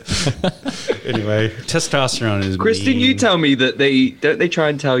 Anyway, testosterone is Chris, mean. didn't you tell me that they try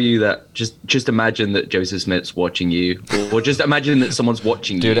and tell you that just imagine that Joseph Smith's watching you, or just imagine that someone's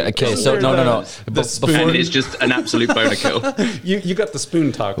watching Dude, you. okay, so no. And it's just an absolute boner kill. You got the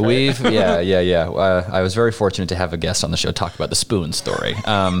spoon talk, right? I was very fortunate to have a guest on the show talk about the spoon story,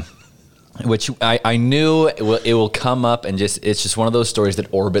 which I knew it will come up, and it's just one of those stories that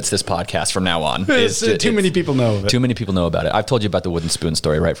orbits this podcast from now on. Too many people know of it. Too many people know about it. I've told you about the wooden spoon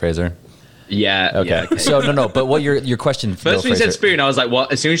story, right, Fraser? Yeah. Okay. Yeah, okay. So no. But what your question? First when you said spoon, I was like,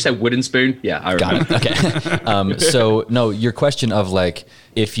 what? As soon as you said wooden spoon, yeah, I remember. Got it. Okay. So no, your question of like,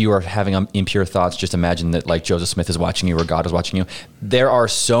 if you are having impure thoughts, just imagine that like Joseph Smith is watching you or God is watching you. There are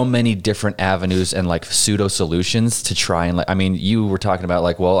so many different avenues and like pseudo solutions to try and like. I mean, you were talking about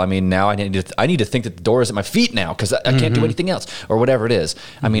like, well, I mean, now I need to think that the door is at my feet now because I can't do anything else or whatever it is.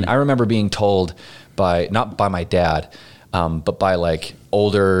 I mean, I remember being told not by my dad, but by like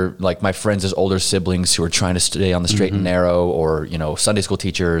older, like my friends' older siblings who are trying to stay on the straight and narrow, or Sunday school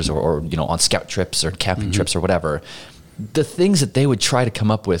teachers, or on scout trips or camping trips or whatever. The things that they would try to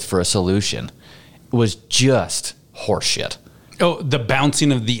come up with for a solution was just horseshit. Oh, the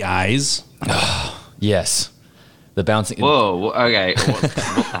bouncing of the eyes. Yes. The bouncing. Whoa. Okay.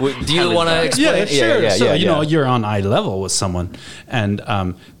 Do you want to explain? Yeah, sure. So, you're on eye level with someone, and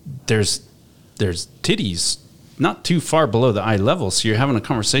there's titties not too far below the eye level. So you're having a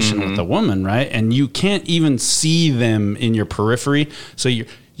conversation with a woman, right? And you can't even see them in your periphery. So you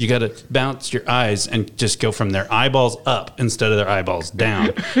got to bounce your eyes and just go from their eyeballs up instead of their eyeballs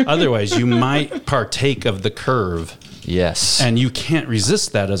down. Otherwise, you might partake of the curve. Yes. And you can't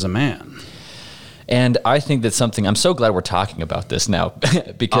resist that as a man. And I think that's something, I'm so glad we're talking about this now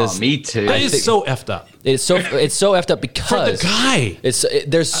because me too. It's so effed up. It's so effed up because For the guy.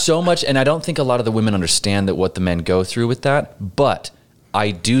 There's so much, and I don't think a lot of the women understand that what the men go through with that. But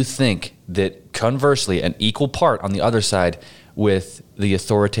I do think that conversely, an equal part on the other side with the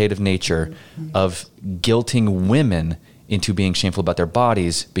authoritative nature of guilting women into being shameful about their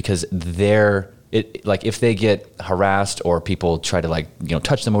bodies because like if they get harassed or people try to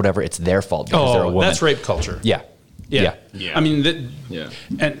touch them or whatever, it's their fault because they're a woman. That's rape culture. Yeah. I mean,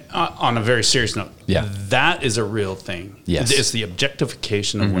 and on a very serious note, that is a real thing. Yes. It's the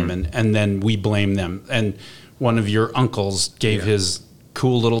objectification of women, and then we blame them. And one of your uncles gave his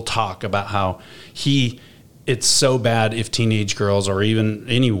cool little talk about how it's so bad if teenage girls or even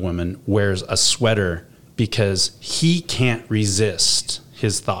any woman wears a sweater because he can't resist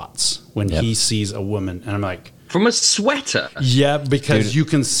his thoughts when he sees a woman. And I'm like, from a sweater? Yeah, because you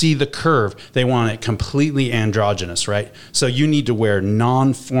can see the curve. They want it completely androgynous, right? So you need to wear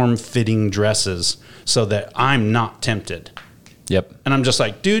non-form fitting dresses so that I'm not tempted. Yep. And I'm just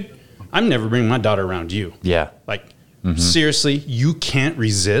like, dude, I'm never bringing my daughter around you. Yeah. Like, seriously, you can't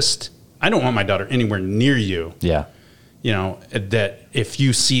resist. I don't want my daughter anywhere near you. Yeah. That if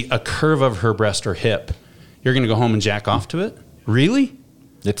you see a curve of her breast or hip, you're going to go home and jack off to it? Really?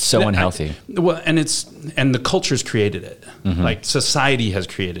 It's so unhealthy. And the culture's created it. Like society has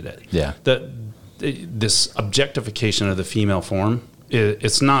created it. Yeah. This objectification of the female form,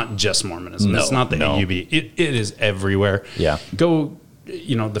 it's not just Mormonism. It's not the AUB. It is everywhere. Yeah.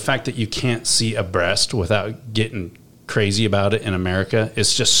 The fact that you can't see a breast without getting crazy about it in America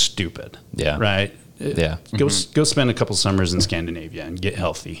is just stupid. Yeah. Right? Yeah. Go spend a couple summers in Scandinavia and get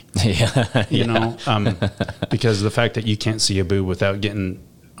healthy. Because the fact that you can't see a boob without getting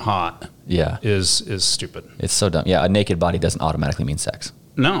hot is stupid. It's so dumb. Yeah, a naked body doesn't automatically mean sex.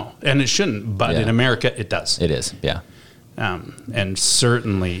 No, and it shouldn't, but in America it does. It is, yeah. And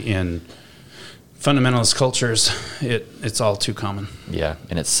certainly in fundamentalist cultures, it's all too common. Yeah,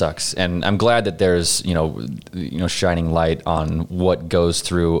 and it sucks. And I'm glad that there's, shining light on what goes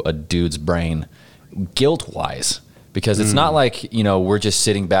through a dude's brain guilt-wise. Because it's not like, we're just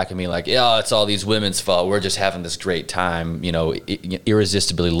sitting back and being like, yeah, it's all these women's fault. We're just having this great time,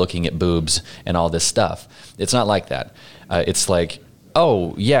 irresistibly looking at boobs and all this stuff. It's not like that. It's like,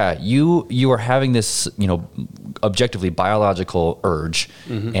 oh, yeah, you are having this, objectively biological urge,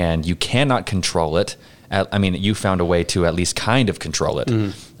 and you cannot control it. I mean, you found a way to at least kind of control it,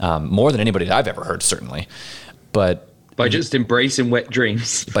 more than anybody that I've ever heard, certainly. But by just embracing wet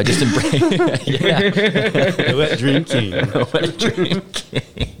dreams. By just embracing, The wet dream king. Wet dream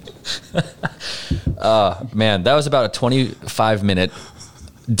king. Man, that was about a 25-minute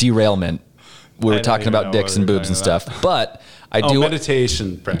derailment. We were talking about dicks and boobs and stuff, but I do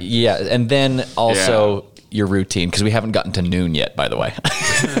meditation practice. Yeah, and then also your routine, because we haven't gotten to noon yet, by the way.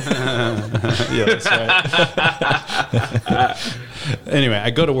 Yeah, that's right. Anyway,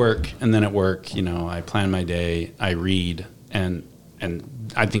 I go to work, and then at work, I plan my day, I read, and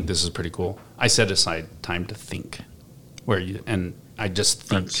I think this is pretty cool. I set aside time to think, and I just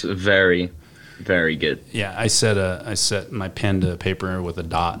think. That's very, very good. Yeah, I set my pen to paper with a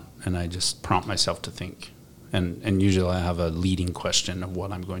dot, and I just prompt myself to think, and usually I have a leading question of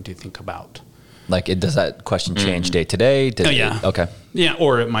what I'm going to think about. Like, does that question change day to day? Okay. Yeah,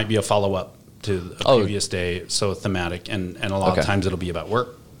 or it might be a follow-up to a previous day, so thematic, and a lot of times it'll be about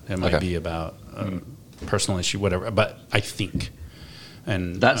work. It might be about personal issue, whatever. But I think.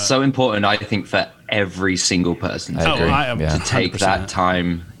 And That's so important, I think, for every single person I agree. Yeah. to take 100%. that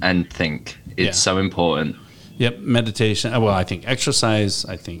time and think. It's Yeah. so important. Yep, meditation. Well, I think exercise.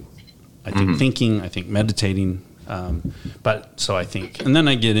 I think thinking. I think meditating. But so I think, and then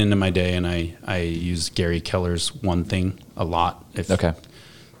I get into my day and I use Gary Keller's One Thing a lot. If Okay.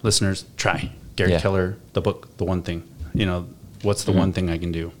 listeners try Gary Yeah. Keller, the book, The One Thing. What's the one thing I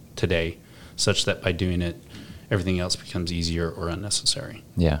can do today, such that by doing it, everything else becomes easier or unnecessary.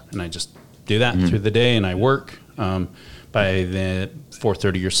 Yeah. And I just do that through the day, and I work. By the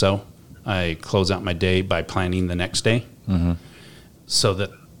 4:30 or so, I close out my day by planning the next day, so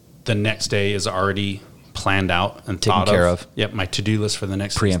that the next day is already planned out and Taken thought care of. Yep, my to-do list for the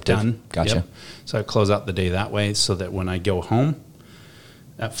next day is Preemptive. done. Gotcha. Yep. So I close out the day that way, so that when I go home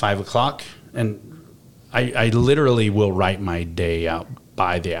at 5:00, and I literally will write my day out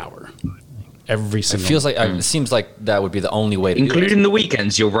by the hour. Every It single. feels like it seems like that would be the only way to do it. Including the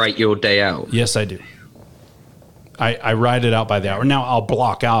weekends, you'll write your day out. Yes, I do. I write it out by the hour. Now I'll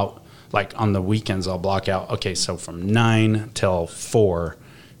block out, like on the weekends, I'll block out, okay, so from 9 till 4,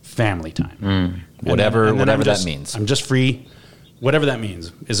 family time. And Whatever I'm that just- means. I'm just free, whatever that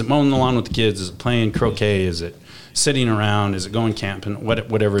means. Is it mowing the lawn with the kids? Is it playing croquet? Is it sitting around? Is it going camping?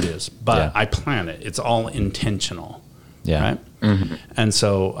 Whatever it is. But Yeah. I plan it. It's all intentional. Yeah. Right? And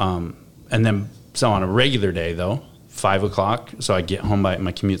so, so on a regular day though, 5:00, so I get home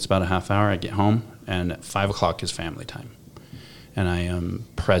my commute's about a half hour. I get home, and at 5:00 is family time, and I am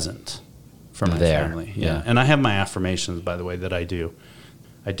present for my There, family. yeah. And I have my affirmations, by the way, that I do.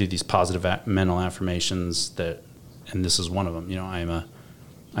 I do these positive mental affirmations and this is one of them.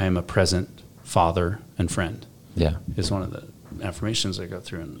 I am a present father and friend. Yeah. Is one of the affirmations I go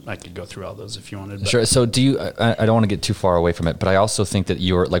through, and I could go through all those if you wanted. But Sure. So do you, I don't want to get too far away from it, but I also think that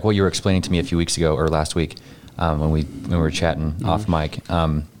you're like what you were explaining to me a few weeks ago or last week when we were chatting off mic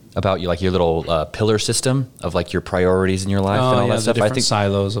about your little pillar system of like your priorities in your life and all that stuff. The I different think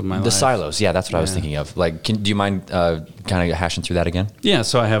silos of my life. the silos. Yeah, that's what I was Yeah. thinking of. Like, do you mind kind of hashing through that again? Yeah,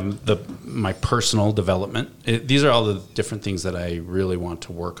 so I have my personal development. These are all the different things that I really want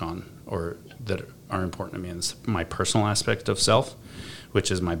to work on or that are important to me. And it's my personal aspect of self,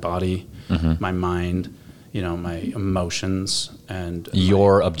 which is my body, my mind, my emotions, and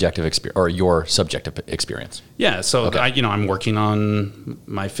Your objective experience or your subjective experience. yeah. So Okay. I'm working on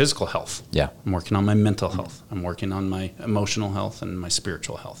my physical health. Yeah. I'm working on my mental health. I'm working on my emotional health and my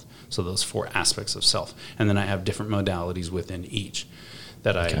spiritual health. So those 4 aspects of self, and then I have different modalities within each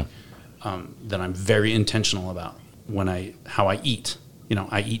that that I'm very intentional about how I eat.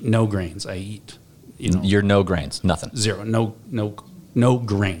 I eat no grains. I eat You're no grains, nothing. zero, no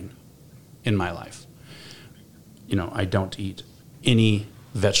grain in my life. I don't eat any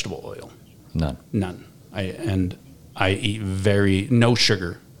vegetable oil. None. I eat no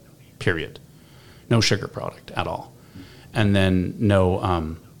sugar, period. No sugar product at all. And then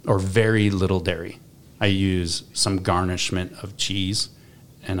no, or very little dairy. I use some garnishment of cheese,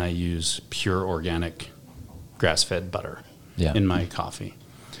 and I use pure organic grass-fed butter in my coffee.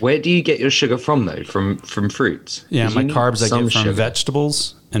 Where do you get your sugar from, though? From fruits? Yeah, 'Cause my you need carbs I some get from sugar.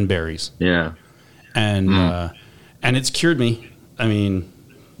 vegetables and berries. Yeah. And it's cured me. I mean,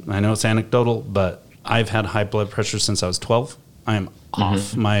 I know it's anecdotal, but I've had high blood pressure since I was 12. I am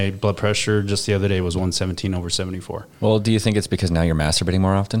off. My blood pressure just the other day was 117/74. Well, do you think it's because now you're masturbating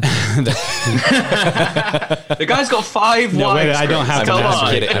more often? The guy's got 5 No, wives. wait, I don't Chris. have to Come masturbate.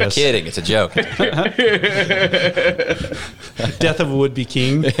 on. kidding. I'm kidding. It's a joke. Death of a would-be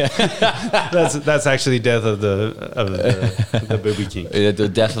king. that's actually death of the booby king. The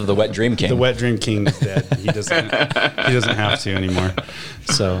death of the wet dream king. The wet dream king is dead. He doesn't have to anymore.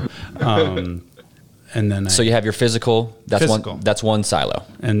 So, and then So you have your physical. That's Physical. one. That's one silo.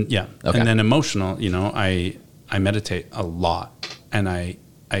 and yeah, Okay. and then emotional. I meditate a lot, and I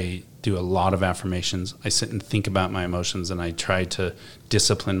do a lot of affirmations. I sit and think about my emotions, and I try to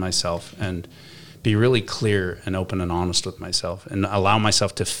discipline myself and be really clear and open and honest with myself, and allow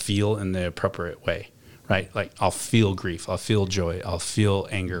myself to feel in the appropriate way. Right? Like I'll feel grief, I'll feel joy, I'll feel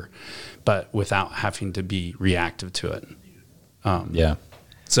anger, but without having to be reactive to it. Yeah.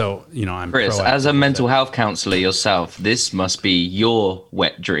 So, I'm Chris, proactive as a with mental it. health counselor yourself, this must be your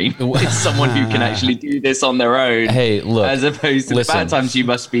wet dream. It's someone who can actually do this on their own. Hey, look, As opposed to listen. bad times, you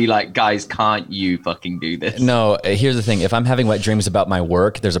must be like, guys, can't you fucking do this? No, here's the thing. If I'm having wet dreams about my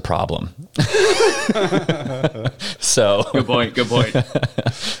work, there's a problem. So, Good point. Good point.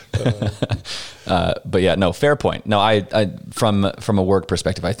 but yeah, no, fair point. No, I from a work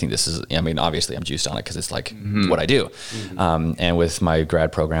perspective, I think this is, I mean, obviously I'm juiced on it because it's like what I do. And with my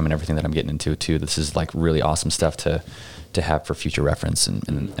grad program and everything that I'm getting into too. This is like really awesome stuff to have for future reference and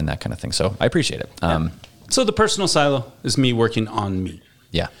that kind of thing. So I appreciate it. So the personal silo is me working on me.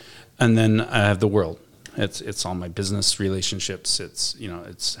 Yeah. And then I have the world. It's all my business relationships. It's,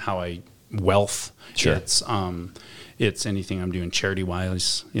 it's how I wealth. Sure. It's anything I'm doing charity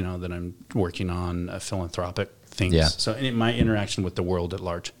wise, that I'm working on philanthropic things. Yeah. So my interaction with the world at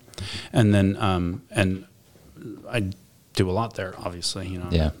large. And then, and I do a lot there, obviously,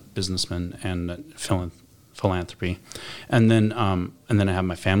 businessman and philanthropy. And then I have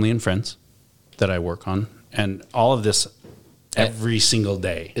my family and friends that I work on, and all of this every single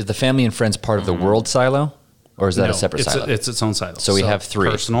day. Is the family and friends part of the world silo, or is that a separate silo? It's its own silo. So we have three.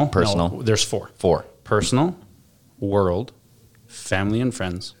 Personal. No, there's four. Personal, world, family and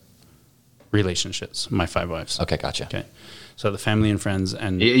friends, relationships. My 5 wives. Okay, gotcha. Okay. So the family and friends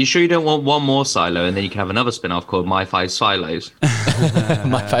and... Are you sure you don't want one more silo and then you can have another spin-off called My 5 Silos?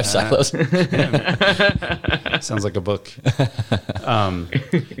 My 5 silos. Sounds like a book.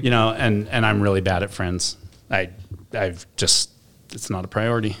 And I'm really bad at friends. I've just, it's not a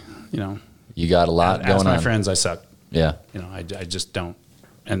priority, You got a lot going on. As my friends, I suck. Yeah. I just don't,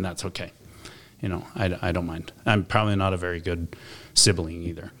 and that's okay. I don't mind. I'm probably not a very good sibling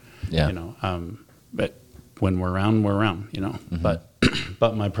either. Yeah. But when we're around, Mm-hmm.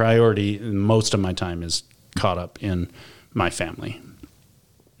 But my priority, most of my time is caught up in my family.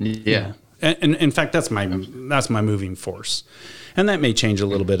 Yeah. And in fact, that's my moving force. And that may change a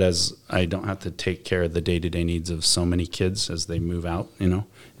little bit as I don't have to take care of the day-to-day needs of so many kids as they move out,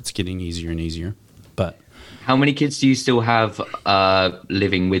 It's getting easier and easier. But how many kids do you still have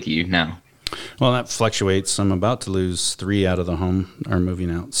living with you now? well, that fluctuates. I'm about to lose 3 out of the home, are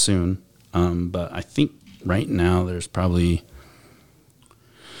moving out soon. But I think right now there's probably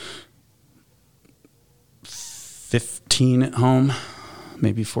 15 at home,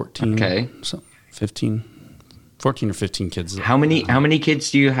 maybe 14. Okay. So 14 or 15 kids. How many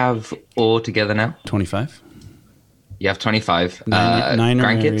kids do you have all together now? 25. You have 25. Nine are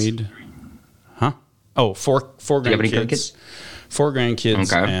grandkids? married. Huh? Oh, four grandkids. Do you have any grandkids? 4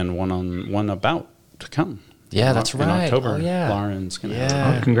 grandkids Okay. and one about to come. Yeah, that's In right. October. Oh, yeah. Lauren's going to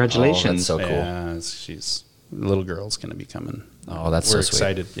Yeah. Oh, congratulations. Oh, that's so cool. Yeah, she's little girl's going to be coming. Oh, that's We're so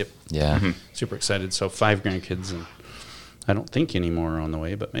sweet. excited. Yep. Yeah. Super excited. So 5 grandkids, and I don't think any more are on the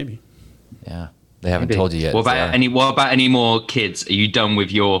way, but maybe. Yeah. They haven't told you yet. What about any more kids? Are you done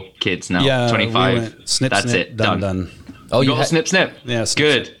with your kids now? Yeah, 25. we went snip, That's snip, it. done. Oh, You you got a snip snip. Yeah, snip,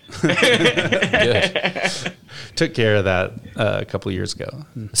 Good. Good. Took care of that a couple of years ago.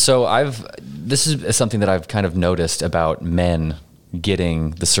 So this is something that I've kind of noticed about men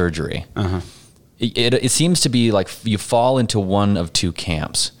getting the surgery. Uh-huh. It seems to be like you fall into one of 2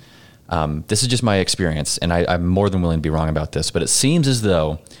 camps. This is just my experience, and I'm more than willing to be wrong about this, but it seems as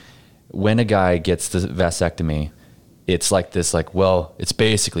though when a guy gets the vasectomy, it's like this, well, it's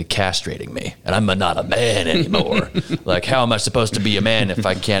basically castrating me, and I'm not a man anymore. Like, how am I supposed to be a man if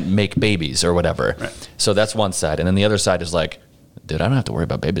I can't make babies or whatever? Right. So that's one side. And then the other side is like, dude, I don't have to worry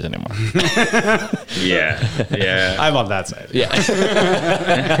about babies anymore. Yeah. I'm on that side. Yeah.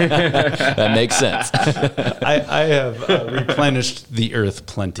 That makes sense. I have replenished the earth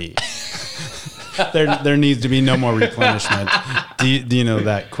plenty. There needs to be no more replenishment. Do you know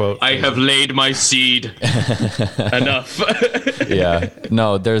that quote? I have laid my seed. Enough. Yeah.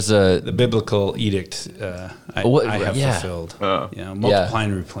 No, there's The biblical edict I have fulfilled. Multiply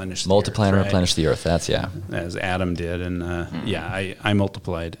and replenish. Multiply and the earth, replenish the earth. That's, yeah. as Adam did, and I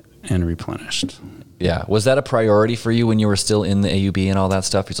multiplied and replenished. Yeah. Was that a priority for you when you were still in the AUB and all that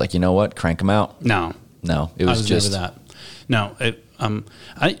stuff? He's like, you know what? Crank them out. No, It was just never that. No,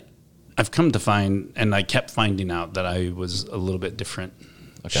 I've come to find, and I kept finding out that I was a little bit different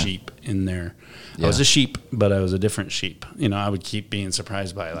sheep in there. Yeah. I was a sheep, but I was a different sheep. I would keep being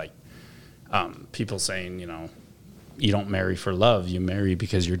surprised by people saying, you don't marry for love, you marry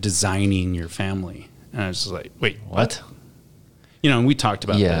because you're designing your family. And I was just like, wait, what? And we talked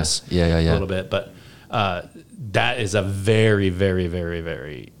about this a little bit, but that is a very, very, very,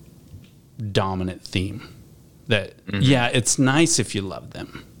 very dominant theme. That, it's nice if you love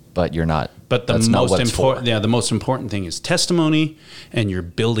them. But you're not. But the that's not most what it's for. important, the most important thing is testimony, and you're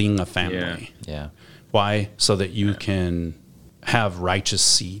building a family. Yeah. Why? So that you can have righteous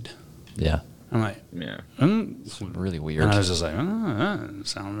seed. Yeah. I'm like, It's really weird. and I was just like, that doesn't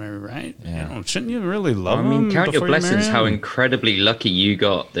sound very right. Yeah. Shouldn't you really love I them? mean, count your before you blessings. marry How them? incredibly lucky you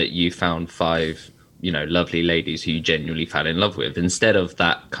got that you found 5, lovely ladies who you genuinely fell in love with, instead of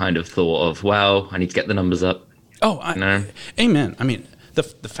that kind of thought of, well, I need to get the numbers up. Amen. I mean, the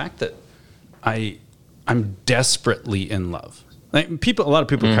fact that I'm desperately in love, Like a lot of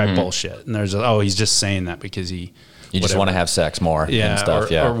people cry bullshit, and there's he's just saying that because he. You just want to have sex more and stuff,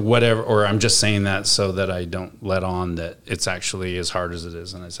 or whatever, or I'm just saying that so that I don't let on that it's actually as hard as it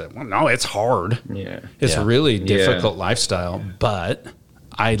is. And I said, well, no, it's hard. Yeah. It's a really difficult lifestyle, but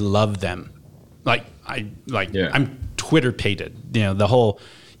I love them. I'm Twitter pated, the whole,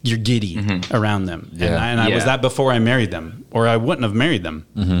 you're giddy around them. Yeah. And I was that before I married them, or I wouldn't have married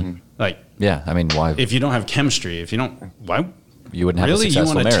them. Yeah. I mean, why? If you don't have chemistry, why? You wouldn't have really, a successful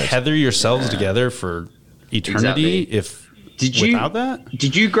you want to marriage. tether yourselves together for eternity without that?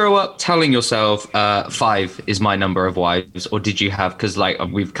 Did you grow up telling yourself 5 is my number of wives, or did you have, because like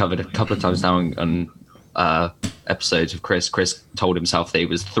we've covered a couple of times now on episodes of Chris told himself that he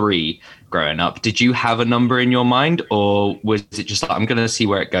was 3 growing up. Did you have a number in your mind, or was it just like, I'm going to see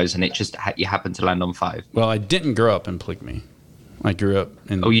where it goes, and it just you happened to land on 5? Well, I didn't grow up in polygamy. I grew up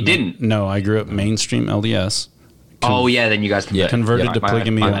in... Oh, you didn't? No, I grew up mainstream LDS. Then you guys converted to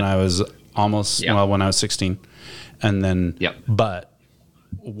polygamy when I was almost, when I was 16. And then, but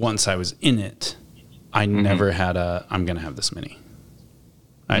once I was in it, I never had I'm going to have this many.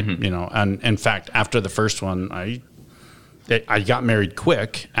 And in fact, after the first one, I got married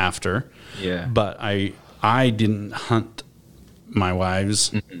quick after, but I didn't hunt my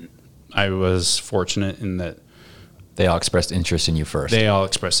wives. I was fortunate in that they all expressed interest in you first. They all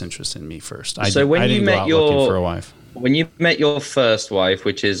expressed interest in me first. So when you met looking for a wife. When you met your first wife,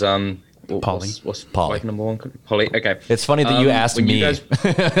 which is Polly. What's Polly. wife number 1? Polly. Okay. It's funny that you asked me,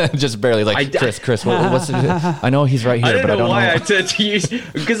 just barely, like, Chris, what's it? I know he's right here, I don't know why I turned to you,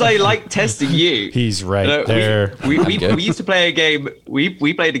 because I like testing you. He's right there. We used to play a game.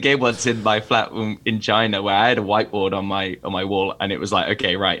 We played a game once in my flat in China where I had a whiteboard on my wall, and it was like,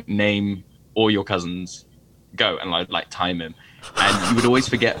 okay, right, name all your cousins, go, and I'd like time him. And you would always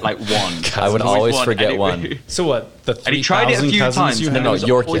forget like one. I would always forget one. So what? The 3,000 and he tried it a few times. No,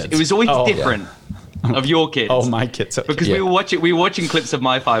 your kids. It was always different of your kids. Oh, my kids. Because we were watching clips of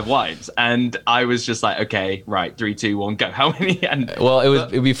My 5 Wives, and I was just like, okay, right, 3, 2, 1, go. How many? And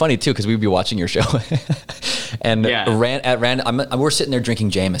it'd be funny too, because we'd be watching your show, and we're sitting there drinking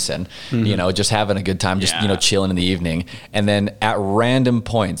Jameson, just having a good time, just chilling in the evening, and then at random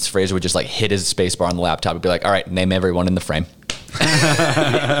points, Fraser would just like hit his spacebar on the laptop and be like, "All right, name everyone in the frame." Like,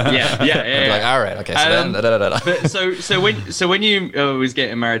 all right, okay. So when you was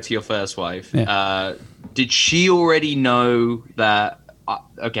getting married to your first wife, did she already know that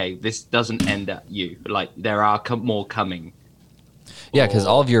okay, this doesn't end at you? Like there are more coming. Yeah, because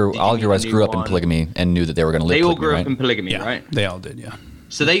all of your wives grew up in polygamy and knew that they were going to live. They all polygamy, grew up in polygamy, yeah, right? They all did, yeah.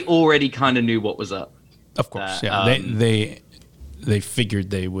 So they already kind of knew what was up. Of course, yeah. They figured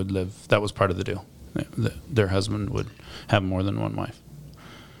they would live. That was part of the deal. Their husband would have more than one wife.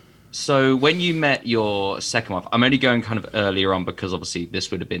 So when you met your second wife, I'm only going kind of earlier on because obviously this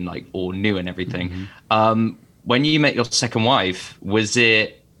would have been like all new and everything. When you met your second wife,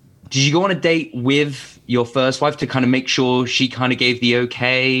 did you go on a date with your first wife to kind of make sure she kind of gave the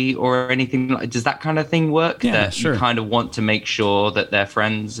okay or anything? Does that kind of thing work? Yeah, that sure. You kind of want to make sure that they're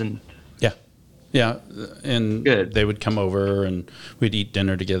friends and... Yeah, and Good. They would come over and we'd eat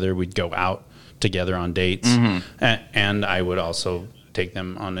dinner together. We'd go out together on dates, and I would also take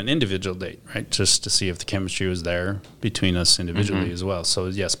them on an individual date, right, just to see if the chemistry was there between us individually as well. So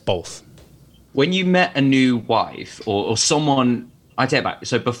yes, both. When you met a new wife or someone, I take it back.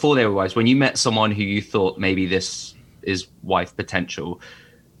 So before they were wives, when you met someone who you thought maybe this is wife potential,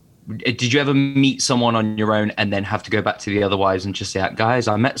 did you ever meet someone on your own and then have to go back to the other wives and just say, guys,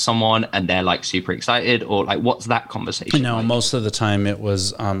 I met someone and they're like super excited, or like what's that conversation? No, like? most of the time it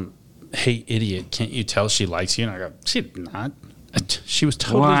was, hey, idiot, can't you tell she likes you? And I go, she did not. She was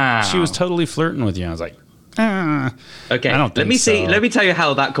totally flirting with you. I was like, okay. I don't think let me so. see. Let me tell you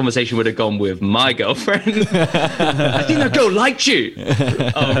how that conversation would have gone with my girlfriend. I think that girl liked you.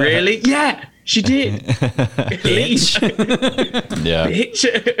 Oh, really? Yeah, she did. Bitch. Yeah. Bitch.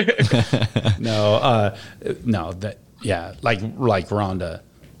 No, like Rhonda,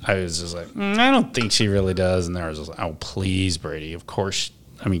 I was just like, I don't think she really does. And there was just like, oh, please, Brady. Of course.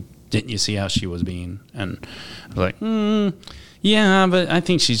 I mean, didn't you see how she was being? And I was like, yeah, but I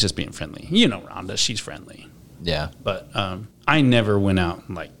think she's just being friendly. You know, Rhonda, she's friendly. Yeah. But I never went out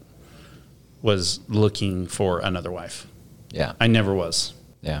and was looking for another wife. Yeah. I never was.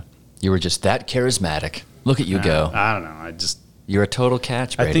 Yeah. You were just that charismatic. Look at you go. I don't know. You're a total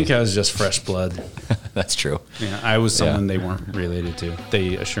catch, Brady. I think I was just fresh blood. That's true. Yeah, I was someone they weren't related to.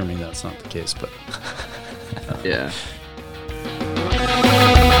 They assure me that's not the case, but Yeah.